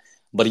like that.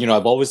 But,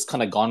 I've always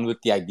kind of gone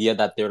with the idea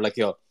that they're, like,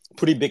 a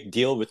pretty big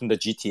deal within the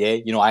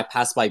GTA. I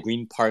pass by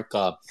Green Park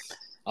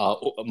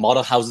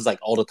model houses, like,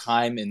 all the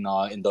time in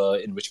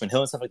Richmond Hill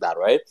and stuff like that,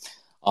 right?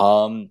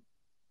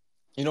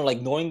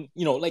 Like, knowing,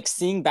 like,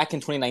 seeing back in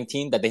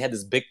 2019 that they had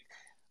this big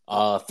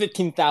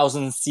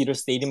 15,000 seater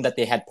stadium that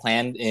they had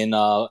planned in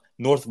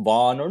North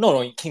Vaughan,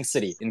 in King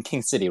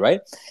City,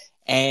 right?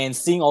 And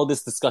seeing all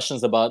these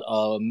discussions about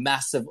a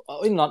massive,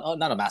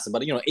 not a massive,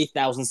 but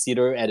 8,000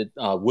 seater at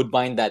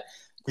Woodbine that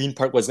Green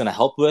Park was going to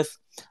help with,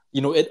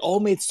 it all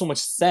made so much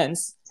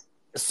sense.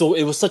 So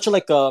it was such a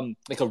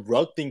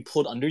rug being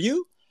pulled under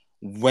you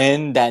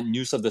when that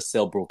news of the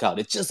sale broke out.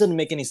 It just didn't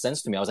make any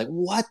sense to me. I was like,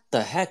 what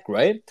the heck,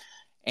 right?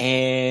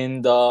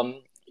 And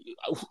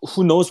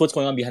who knows what's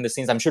going on behind the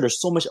scenes? I'm sure there's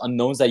so much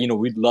unknowns that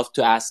we'd love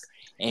to ask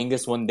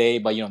Angus one day,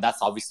 but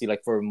that's obviously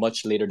like for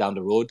much later down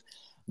the road.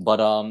 But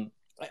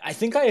I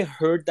think I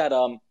heard that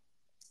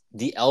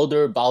the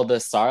elder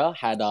Baldasara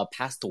had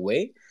passed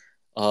away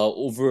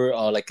over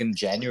like in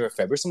January or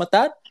February, something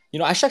like that.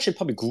 I should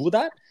probably Google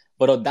that,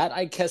 but that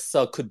I guess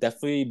could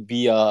definitely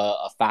be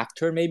a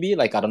factor, maybe.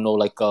 Like, I don't know,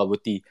 like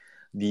with the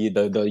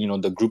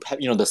group,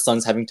 the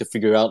sons having to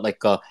figure out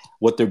like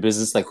what their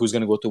business, like who's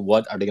gonna go to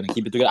what, are they gonna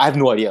keep it together? I have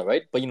no idea,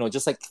 right? But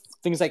just like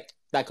things like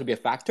that could be a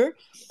factor.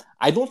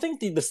 I don't think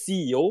the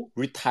CEO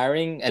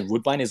retiring at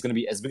Woodbine is gonna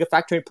be as big a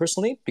factor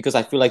personally, because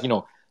I feel like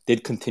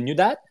they'd continue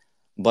that.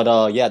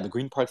 But yeah, the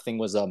Green Park thing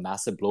was a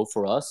massive blow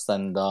for us,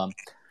 and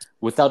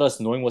without us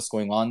knowing what's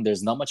going on,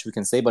 there's not much we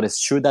can say. But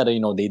it's true that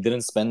they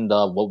didn't spend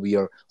what we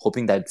are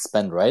hoping they'd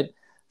spend, right?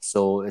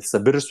 So it's a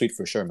bittersweet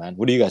for sure, man.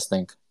 What do you guys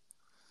think?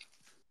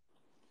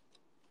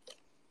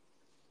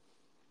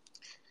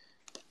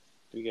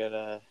 We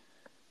got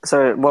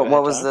Sorry,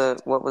 what was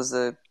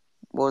the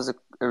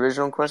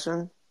original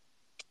question?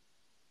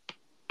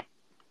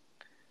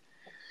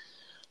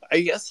 I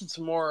guess it's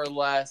more or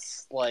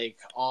less like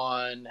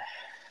on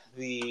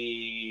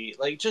the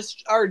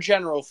just our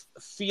general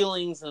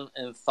feelings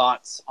and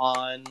thoughts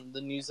on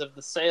the news of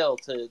the sale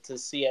to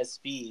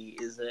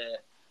CSB. Is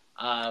it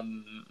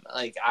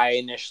like I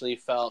initially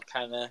felt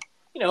kind of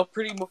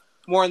pretty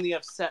more on the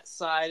upset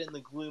side and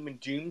the gloom and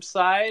doom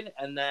side,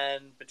 and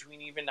then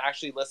between even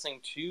actually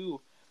listening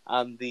to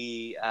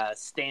the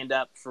Stand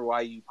Up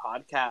for YU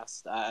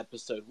podcast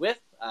episode with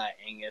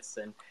Angus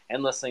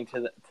and listening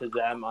to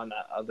them on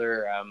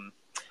other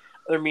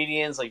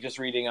mediums, like just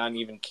reading on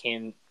even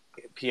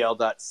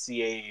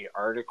PL.ca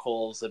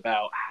articles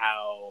about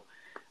how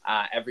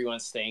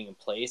everyone's staying in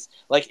place.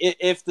 Like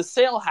if the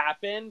sale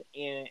happened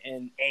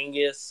and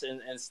Angus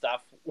and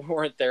stuff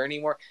weren't there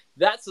anymore,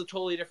 that's a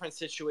totally different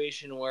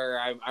situation where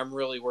I'm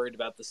really worried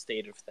about the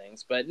state of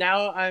things. But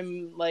now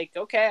I'm like,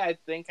 okay, I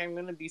think I'm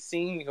going to be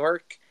seeing New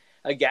York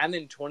again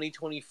in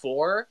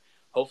 2024,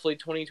 hopefully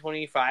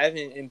 2025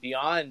 and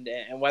beyond,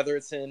 and whether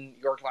it's in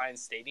York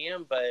Lions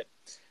Stadium. But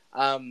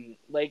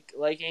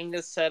like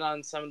Angus said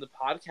on some of the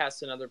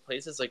podcasts and other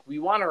places, like we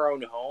want our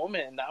own home,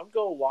 and that would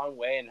go a long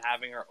way in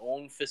having our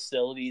own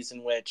facilities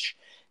in which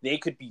they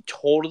could be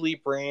totally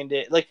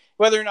branded, like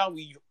whether or not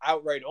we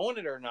outright own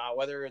it or not,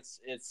 whether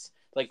it's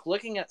like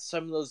looking at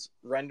some of those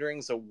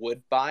renderings of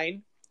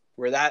Woodbine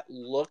where that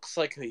looks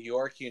like a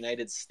York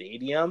United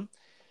Stadium.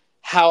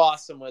 How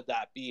awesome would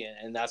that be?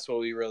 And that's what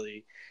we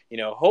really,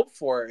 hope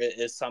for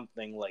is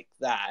something like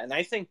that. And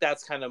I think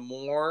that's kind of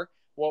more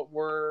what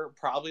we're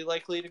probably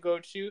likely to go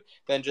to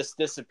than just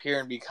disappear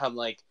and become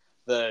like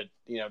the,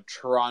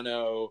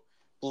 Toronto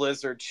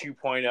Blizzard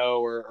 2.0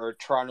 or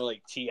Toronto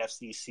like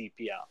TFC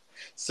CPL.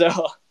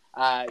 So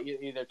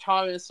either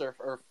Thomas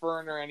or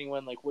Fern or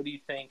anyone, like, what do you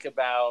think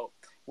about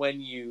when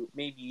you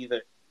maybe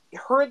either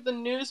heard the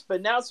news,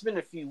 but now it's been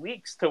a few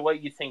weeks to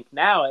what you think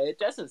now? It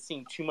doesn't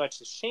seem too much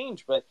has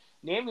changed, but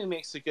Naomi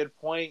makes a good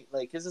point.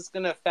 Like, is this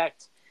going to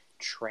affect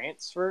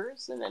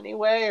transfers in any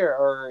way,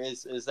 or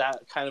is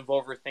that kind of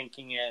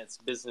overthinking it? It's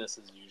business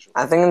as usual.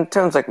 I think in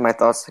terms like my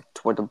thoughts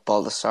toward the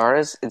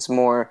Baldassaras, it's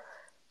more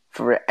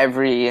for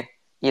every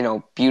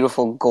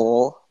beautiful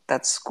goal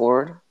that's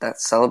scored,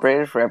 that's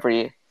celebrated, for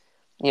every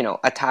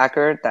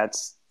attacker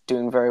that's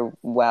doing very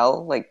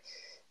well. Like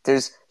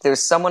there's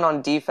someone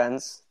on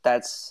defense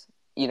that's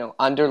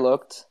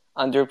underlooked,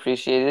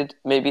 underappreciated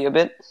maybe a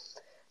bit,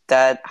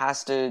 that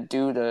has to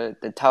do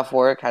the tough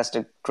work, has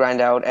to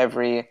grind out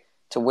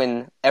to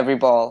win every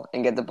ball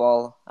and get the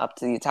ball up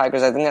to the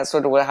attackers. I think that's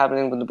sort of what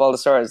happened with the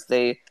Baldassaras.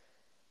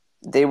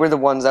 They were the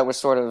ones that were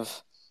sort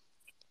of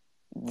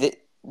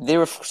they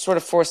were sort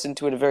of forced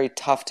into it a very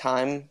tough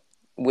time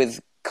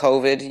with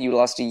COVID. You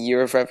lost a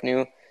year of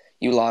revenue.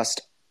 You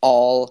lost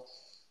all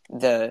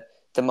the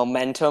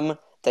momentum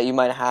that you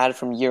might have had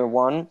from year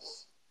one.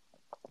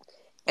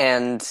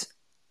 And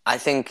I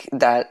think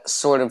that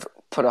sort of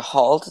put a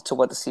halt to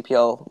what the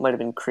CPL might have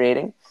been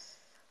creating.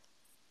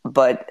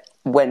 But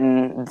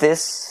when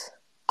this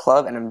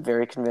club, and I'm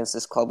very convinced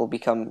this club will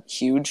become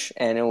huge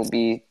and it will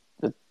be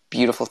a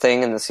beautiful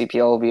thing and the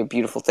CPL will be a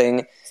beautiful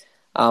thing,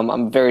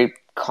 I'm very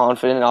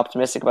confident and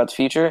optimistic about the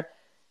future.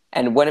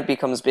 And when it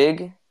becomes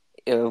big,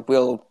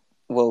 we'll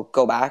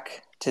go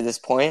back to this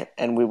point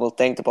and we will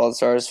thank the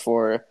Baldassaras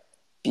for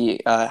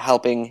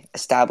helping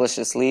establish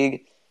this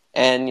league.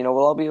 And, we'll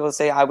all be able to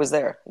say I was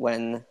there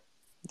when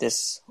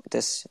this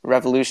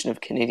revolution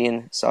of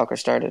Canadian soccer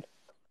started.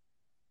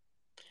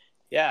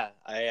 Yeah,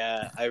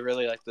 I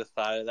really like the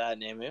thought of that,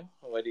 Nemu.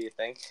 What do you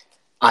think?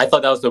 I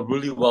thought that was a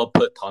really well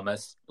put,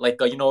 Thomas.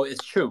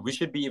 It's true. We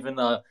should be even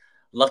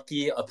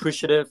lucky,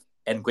 appreciative,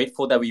 and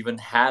grateful that we even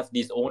have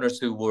these owners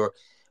who were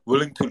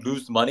willing to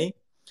lose money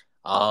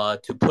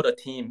to put a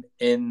team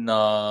in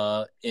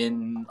the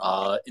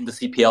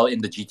CPL, in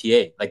the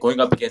GTA, like going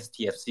up against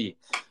TFC,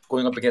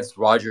 going up against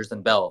Rogers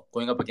and Bell,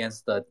 going up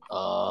against the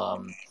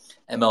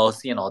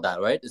MLC and all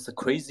that, right? It's a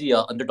crazy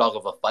underdog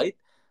of a fight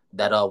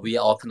that we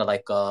all kind of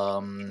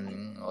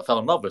fell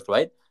in love with,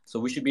 right? So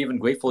we should be even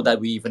grateful that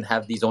we even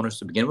have these owners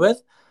to begin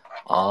with.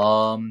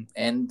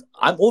 And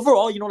I'm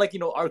overall,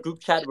 our group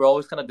chat, we're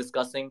always kind of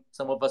discussing.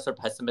 Some of us are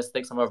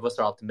pessimistic, some of us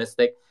are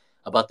optimistic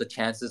about the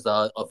chances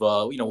of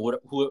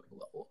who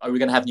are we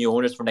going to have new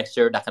owners for next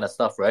year, that kind of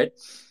stuff, right?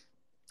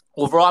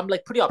 Overall, I'm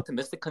pretty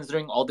optimistic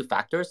considering all the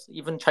factors,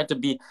 even trying to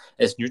be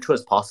as neutral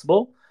as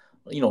possible.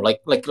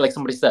 Like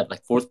somebody said,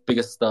 fourth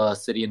biggest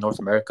city in North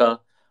America.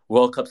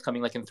 World Cup's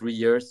coming in 3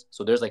 years,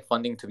 so there's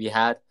funding to be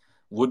had.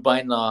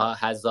 Woodbine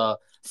has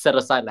set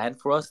aside land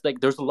for us.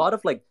 There's a lot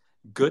of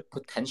good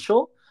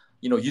potential.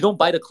 You don't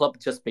buy the club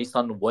just based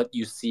on what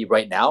you see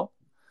right now.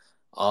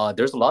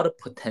 There's a lot of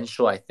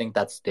potential, I think,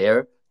 that's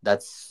there,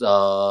 that's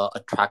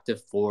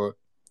attractive for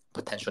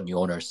potential new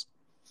owners.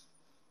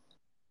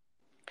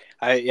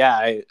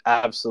 I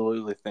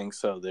absolutely think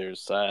so.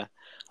 There's a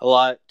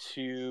lot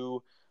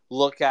to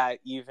look at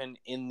even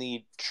in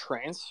the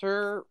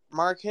transfer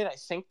market. I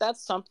think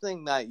that's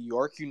something that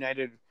York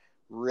United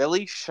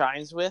really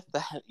shines with,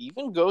 that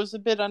even goes a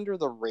bit under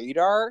the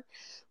radar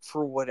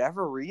for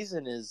whatever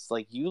reason. Is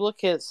you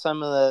look at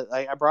some of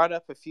the, I brought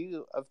up a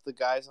few of the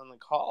guys on the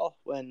call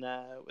when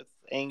with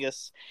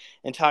Angus,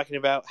 and talking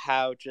about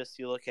how just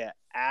you look at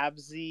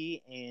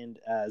Abzi and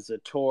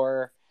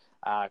Zator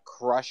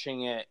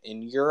crushing it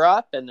in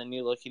Europe, and then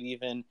you look at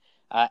even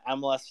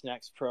MLS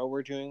Next Pro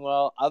were doing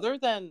well. Other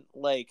than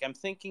I'm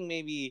thinking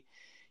maybe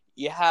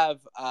you have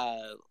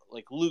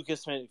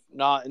Lucas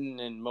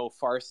McNaughton and Mo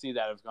Farsi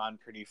that have gone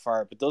pretty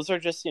far, but those are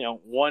just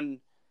one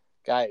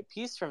guy a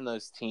piece from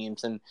those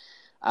teams. And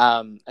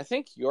I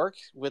think York,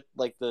 with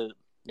the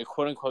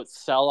quote unquote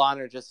sell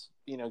on, or just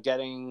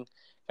getting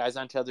guys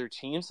onto other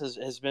teams,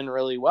 has been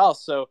really well.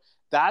 So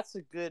that's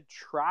a good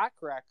track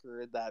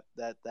record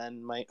that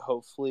then might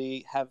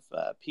hopefully have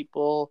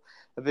people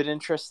a bit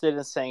interested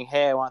in saying,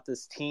 hey, I want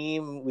this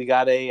team. We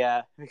got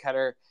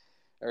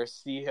our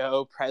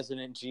CEO,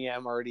 president,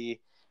 GM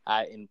already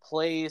in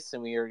place,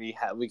 and we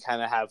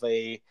kind of have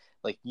a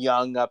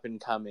young up and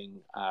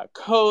coming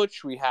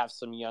coach. We have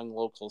some young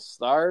local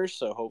stars,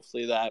 so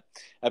hopefully that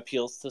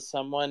appeals to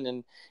someone.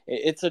 And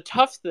it's a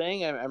tough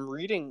thing. I'm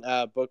reading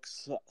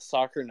books,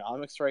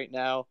 Soccernomics, right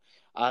now.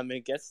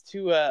 It gets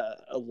to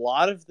a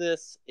lot of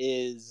this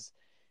is,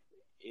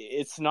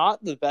 it's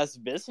not the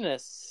best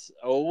business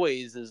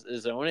always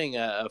is owning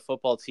a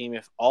football team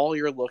if all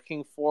you're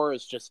looking for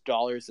is just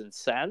dollars and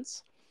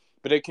cents.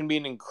 But it can be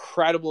an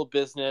incredible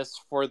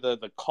business for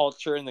the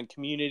culture and the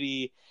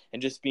community,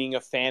 and just being a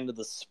fan of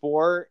the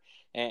sport,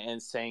 and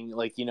saying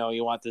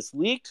you want this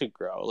league to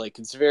grow.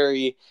 It's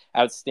very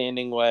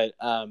outstanding what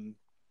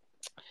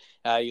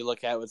you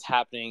look at what's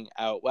happening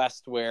out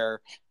west,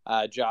 where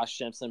Josh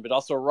Simpson, but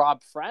also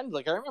Rob Friend.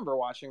 I remember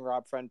watching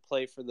Rob Friend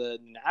play for the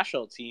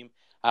national team.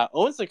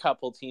 Owns a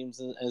couple teams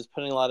and is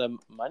putting a lot of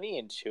money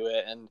into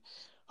it. And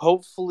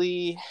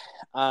hopefully,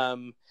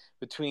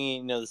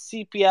 between the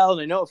CPL,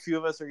 and I know a few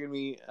of us are going to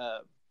be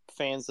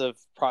fans of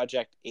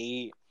Project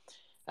 8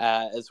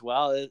 as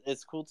well.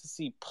 It's cool to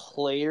see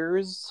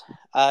players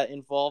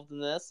involved in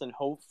this, and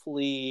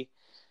hopefully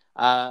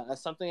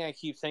something I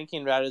keep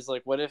thinking about is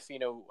like, what if,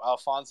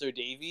 Alphonso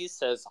Davies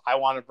says, I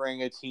want to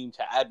bring a team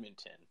to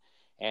Edmonton,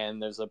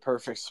 and there's a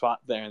perfect spot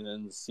there and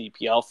then the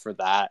CPL for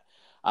that.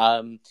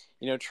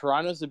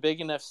 Toronto's a big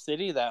enough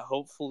city that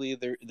hopefully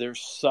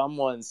there's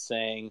someone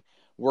saying,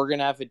 we're going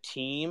to have a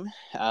team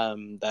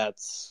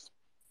that's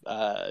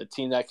a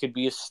team that could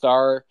be a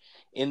star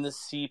in the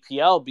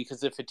CPL,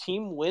 because if a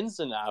team wins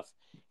enough,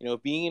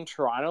 being in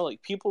Toronto,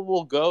 like, people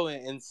will go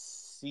and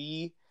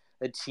see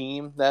a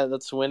team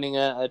that's winning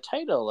a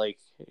title. Like,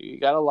 you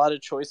got a lot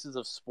of choices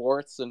of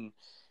sports and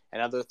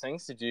other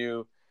things to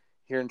do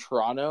here in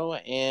Toronto.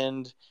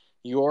 And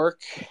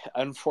York,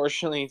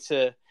 unfortunately,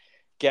 to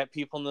get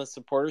people in the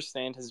supporter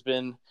stand has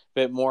been a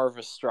bit more of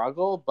a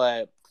struggle.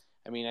 But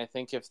I mean, I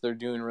think if they're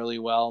doing really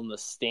well in the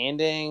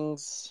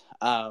standings,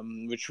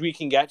 which we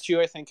can get to,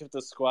 I think if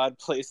the squad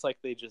plays like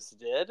they just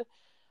did,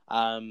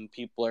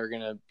 people are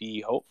going to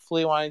be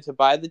hopefully wanting to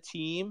buy the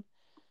team,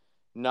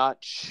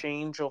 not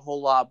change a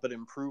whole lot, but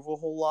improve a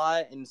whole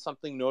lot. And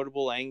something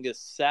notable Angus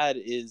said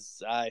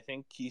is, I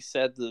think he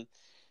said the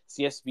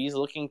CSB is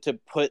looking to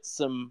put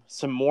some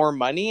more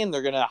money, and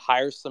they're going to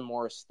hire some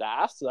more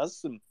staff. So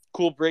that's some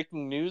cool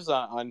breaking news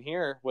on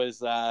here, was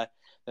the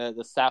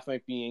staff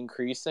might be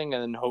increasing,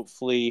 and then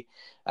hopefully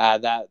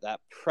that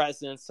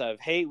presence of,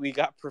 hey, we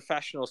got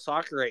professional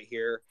soccer right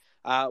here,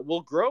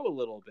 will grow a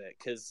little bit.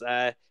 Because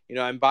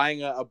I'm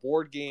buying a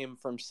board game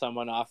from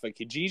someone off of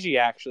Kijiji,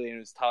 actually, and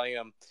was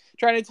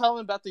trying to tell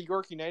him about the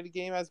York United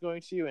game I was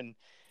going to, and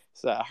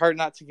it's hard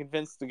not to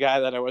convince the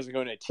guy that I wasn't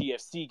going to a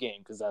TFC game,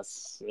 because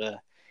that's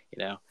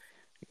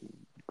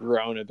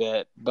grown a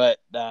bit. But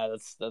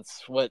that's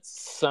what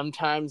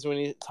sometimes when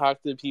you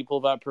talk to people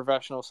about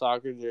professional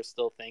soccer, they're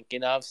still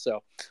thinking of.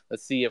 So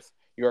let's see if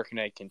York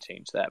United can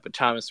change that. But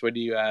Thomas, what do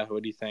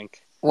you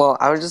think? Well,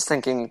 I was just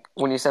thinking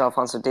when you said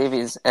Alphonso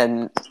Davies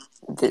and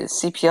the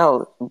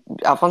CPL,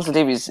 Alphonso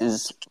Davies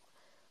is,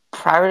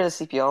 prior to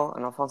the CPL,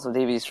 and Alphonso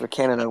Davies for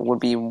Canada would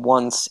be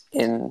once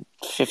in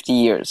 50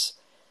 years.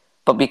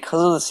 But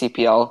because of the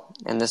CPL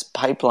and this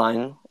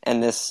pipeline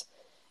and this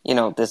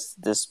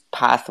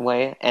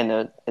pathway,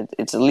 and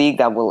it's a league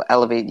that will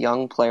elevate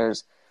young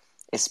players,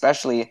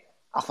 especially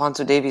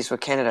Alphonso Davies for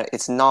Canada,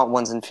 it's not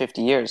once in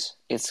 50 years.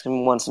 It's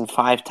once in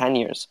 5-10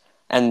 years.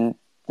 And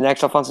the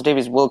next Alphonso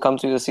Davies will come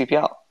to the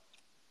CPL.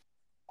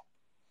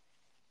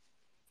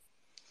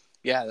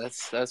 Yeah,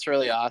 that's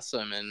really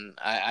awesome, and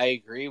I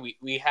agree.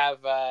 We have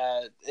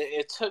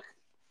it took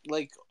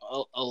like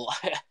a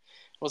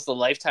was the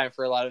lifetime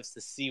for a lot of us to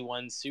see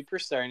one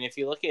superstar, and if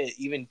you look at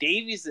even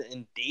Davies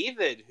and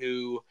David,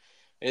 who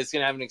is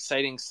going to have an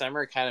exciting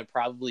summer, kind of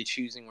probably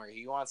choosing where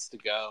he wants to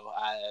go.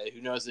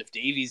 Who knows if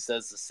Davies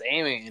does the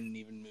same and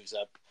even moves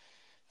up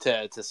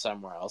to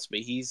somewhere else? But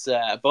he's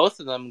both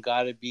of them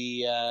got to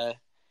be.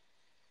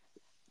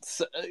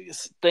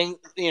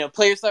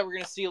 Players that we're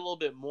going to see a little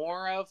bit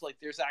more of. Like,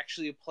 there's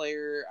actually a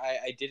player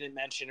I didn't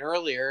mention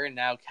earlier, and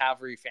now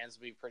Cavalry fans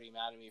will be pretty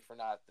mad at me for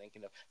not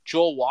thinking of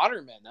Joel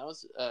Waterman. That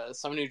was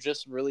someone who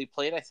just really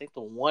played, I think,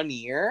 the 1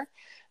 year.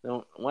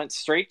 Went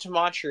straight to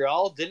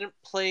Montreal. Didn't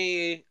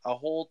play a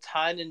whole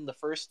ton in the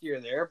first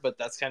year there, but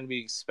that's kind of be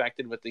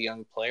expected with the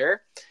young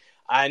player.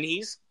 And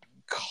he's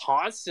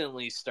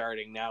constantly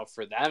starting now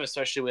for them,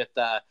 especially with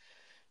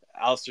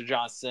Alistair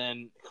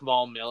Johnson,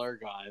 Kamal Miller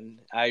gone.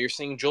 You're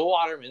seeing Joel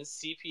Waterman,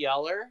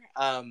 CPLer,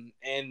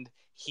 and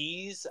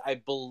he's, I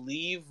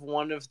believe,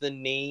 one of the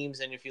names.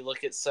 And if you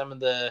look at some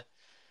of the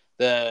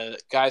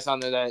guys on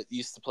there that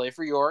used to play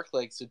for York,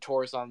 like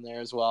Zator's on there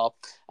as well,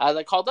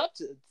 that called up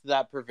to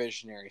that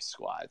provisionary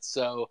squad.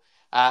 So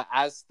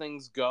as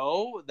things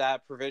go,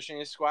 that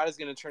provisionary squad is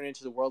going to turn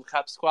into the World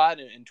Cup squad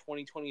in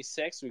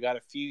 2026. We got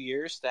a few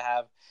years to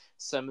have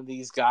some of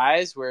these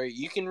guys where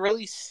you can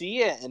really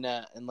see it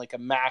in like a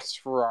Max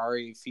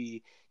Ferrari if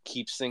he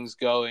keeps things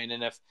going,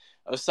 and if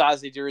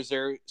Osaze De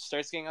Reserve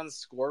starts getting on the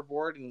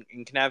scoreboard and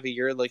can have a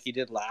year like he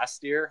did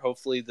last year,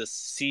 hopefully the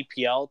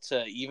CPL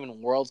to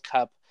even World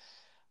Cup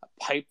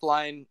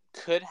pipeline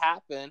could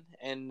happen.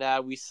 And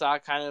we saw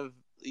kind of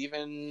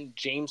even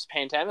James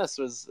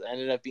Pantemis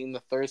ended up being the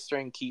third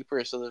string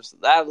keeper, so there's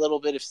that little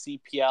bit of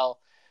CPL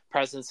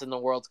presence in the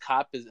World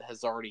Cup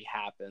has already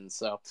happened.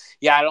 So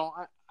yeah,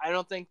 I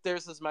don't think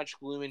there's as much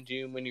gloom and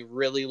doom when you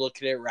really look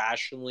at it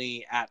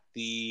rationally at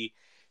the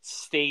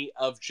state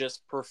of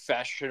just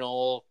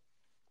professional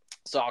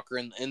soccer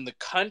in the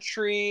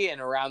country and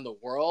around the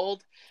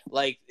world.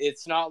 Like,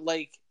 it's not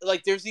like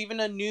there's even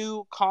a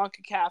new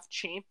CONCACAF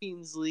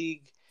Champions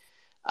League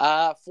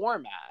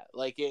format.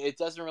 Like, it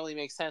doesn't really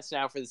make sense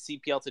now for the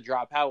CPL to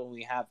drop out when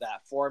we have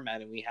that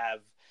format, and we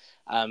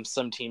have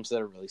some teams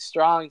that are really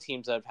strong,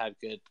 teams that have had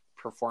good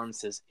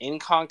performances in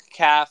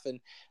CONCACAF. And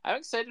I'm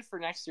excited for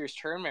next year's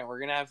tournament. We're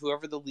going to have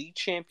whoever the league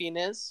champion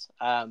is,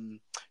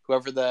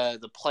 whoever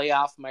the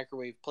playoff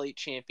microwave plate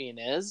champion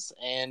is,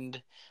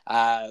 and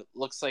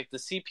looks like the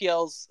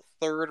CPL's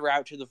third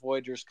route to the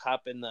Voyageurs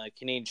Cup and the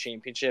Canadian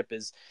Championship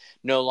is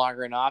no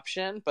longer an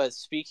option. But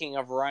speaking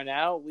of run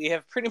out, we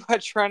have pretty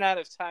much run out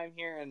of time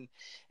here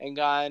and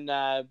gone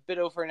a bit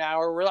over an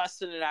hour. We're less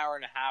than an hour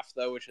and a half,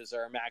 though, which is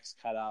our max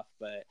cutoff.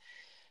 But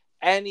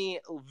any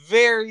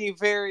very,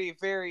 very,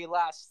 very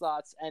last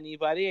thoughts,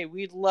 anybody?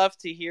 We'd love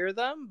to hear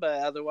them,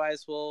 but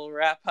otherwise we'll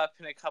wrap up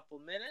in a couple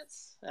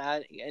minutes.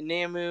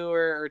 Namu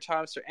or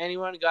Thomas or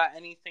anyone got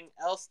anything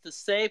else to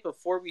say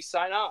before we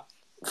sign off?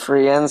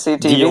 Free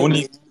NCTV. The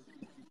only.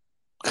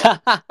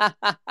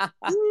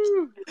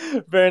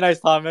 Very nice,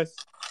 Thomas.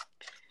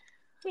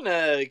 I'm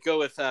gonna go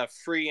with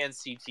free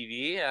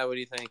NCTV. What do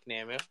you think,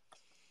 Namu?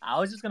 I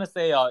was just gonna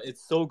say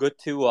it's so good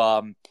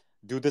to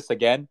do this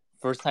again,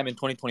 first time in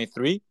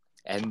 2023,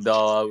 and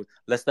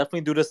let's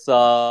definitely do this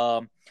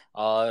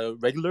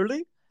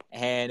regularly.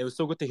 And it was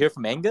so good to hear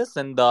from Angus,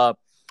 and yeah,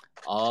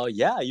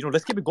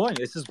 let's keep it going.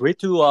 This is great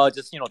to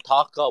just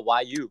talk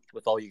YU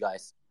with all you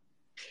guys.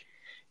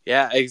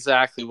 Yeah,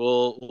 exactly.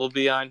 We'll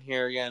be on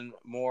here again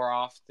more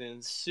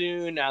often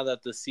soon now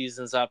that the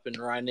season's up and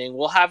running.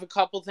 We'll have a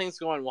couple things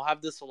going. We'll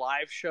have this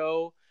live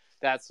show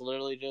that's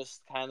literally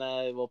just kind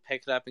of, we'll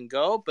pick it up and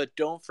go. But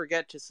don't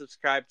forget to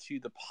subscribe to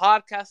the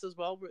podcast as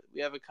well.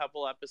 We have a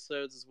couple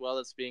episodes as well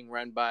that's being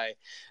run by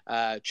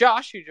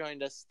Josh, who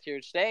joined us here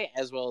today,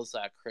 as well as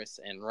Chris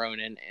and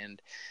Ronan. And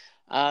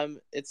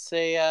it's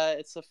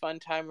a fun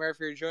time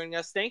wherever you're joining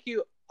us. Thank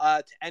you.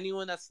 To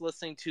anyone that's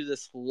listening to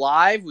this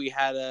live, we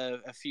had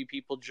a few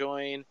people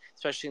join,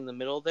 especially in the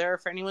middle there.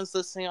 For anyone's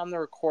listening on the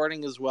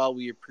recording as well,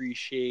 we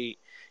appreciate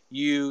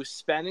you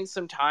spending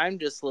some time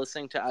just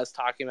listening to us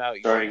talking about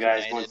Sorry, York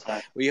guys, United. 1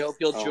 sec. We hope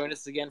you'll join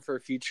us again for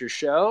a future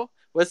show.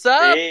 What's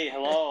up? Hey,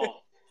 hello.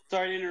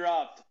 Sorry to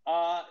interrupt.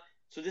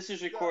 So this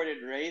is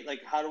recorded, right?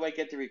 Like, how do I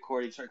get the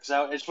recording? Sorry, because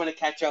I just want to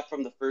catch up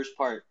from the first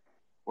part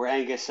where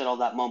Angus said all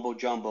that mumbo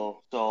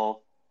jumbo.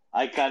 So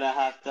I kind of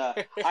have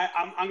to.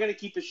 I'm gonna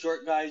keep it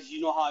short, guys.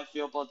 You know how I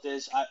feel about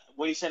this.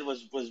 What he said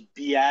was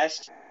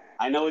BS.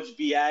 I know it's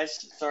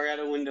BS. Sorry, I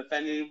don't want to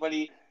offend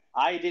anybody.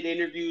 I did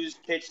interviews,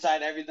 pitch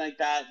side, everything like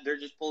that. They're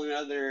just pulling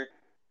out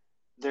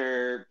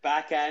their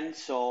back end.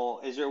 So,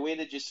 is there a way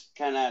to just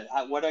kind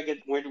of where do I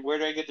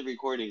get the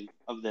recording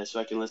of this so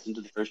I can listen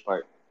to the first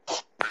part?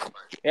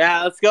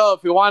 Yeah, let's go.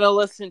 If you want to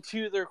listen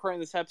to the recording,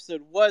 this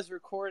episode was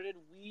recorded.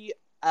 We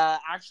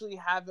actually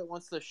have it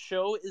once the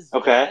show is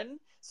done.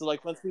 So,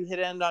 like, once we hit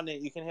end on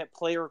it, you can hit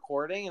play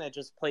recording, and it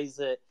just plays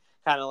it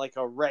kind of like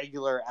a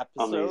regular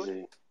episode.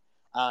 Amazing.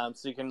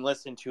 So you can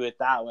listen to it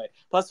that way.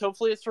 Plus,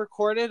 hopefully it's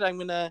recorded. I'm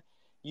going to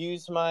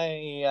use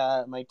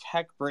my my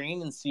tech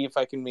brain and see if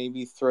I can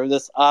maybe throw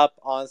this up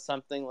on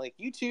something like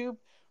YouTube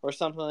or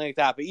something like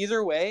that. But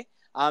either way,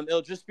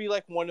 it'll just be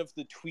like one of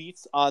the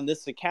tweets on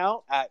this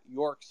account at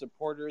York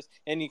Supporters,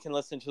 and you can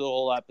listen to the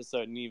whole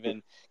episode and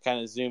even kind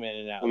of zoom in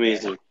and out.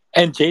 Amazing.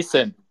 And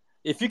Jason,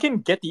 if you can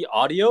get the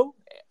audio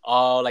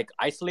like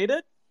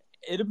isolated,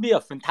 it'd be a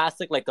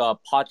fantastic like a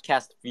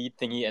podcast feed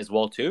thingy as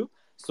well too.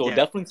 So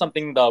definitely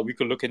something that we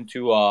could look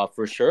into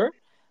for sure.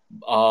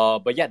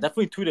 But yeah,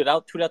 definitely tweet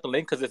out the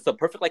link because it's a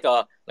perfect like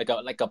a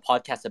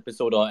podcast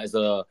episode as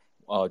a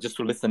just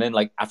to listen in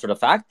like after the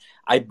fact.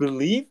 I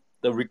believe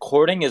the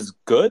recording is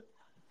good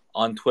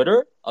on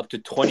Twitter up to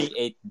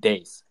 28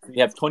 days.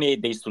 You have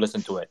 28 days to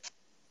listen to it.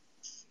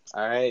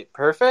 All right,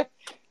 perfect.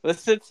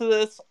 Listen to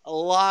this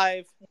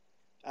live.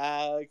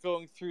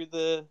 Going through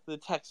the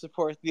tech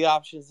support, the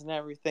options and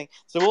everything.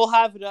 So we'll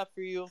have it up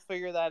for you. We'll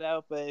figure that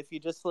out. But if you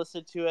just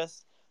listen to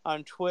us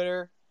on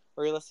Twitter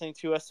or you're listening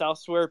to us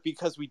elsewhere,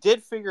 because we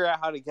did figure out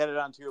how to get it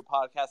onto your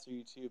podcast or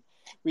YouTube,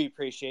 we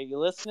appreciate you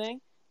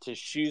listening to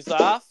Shoes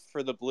Off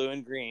for the Blue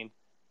and Green.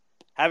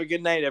 Have a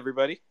good night,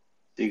 everybody.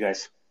 See you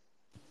guys.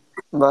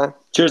 Bye.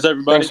 Cheers,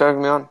 everybody. Thanks for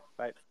having me on.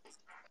 Bye.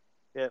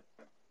 Yep.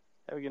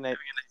 Have a good night.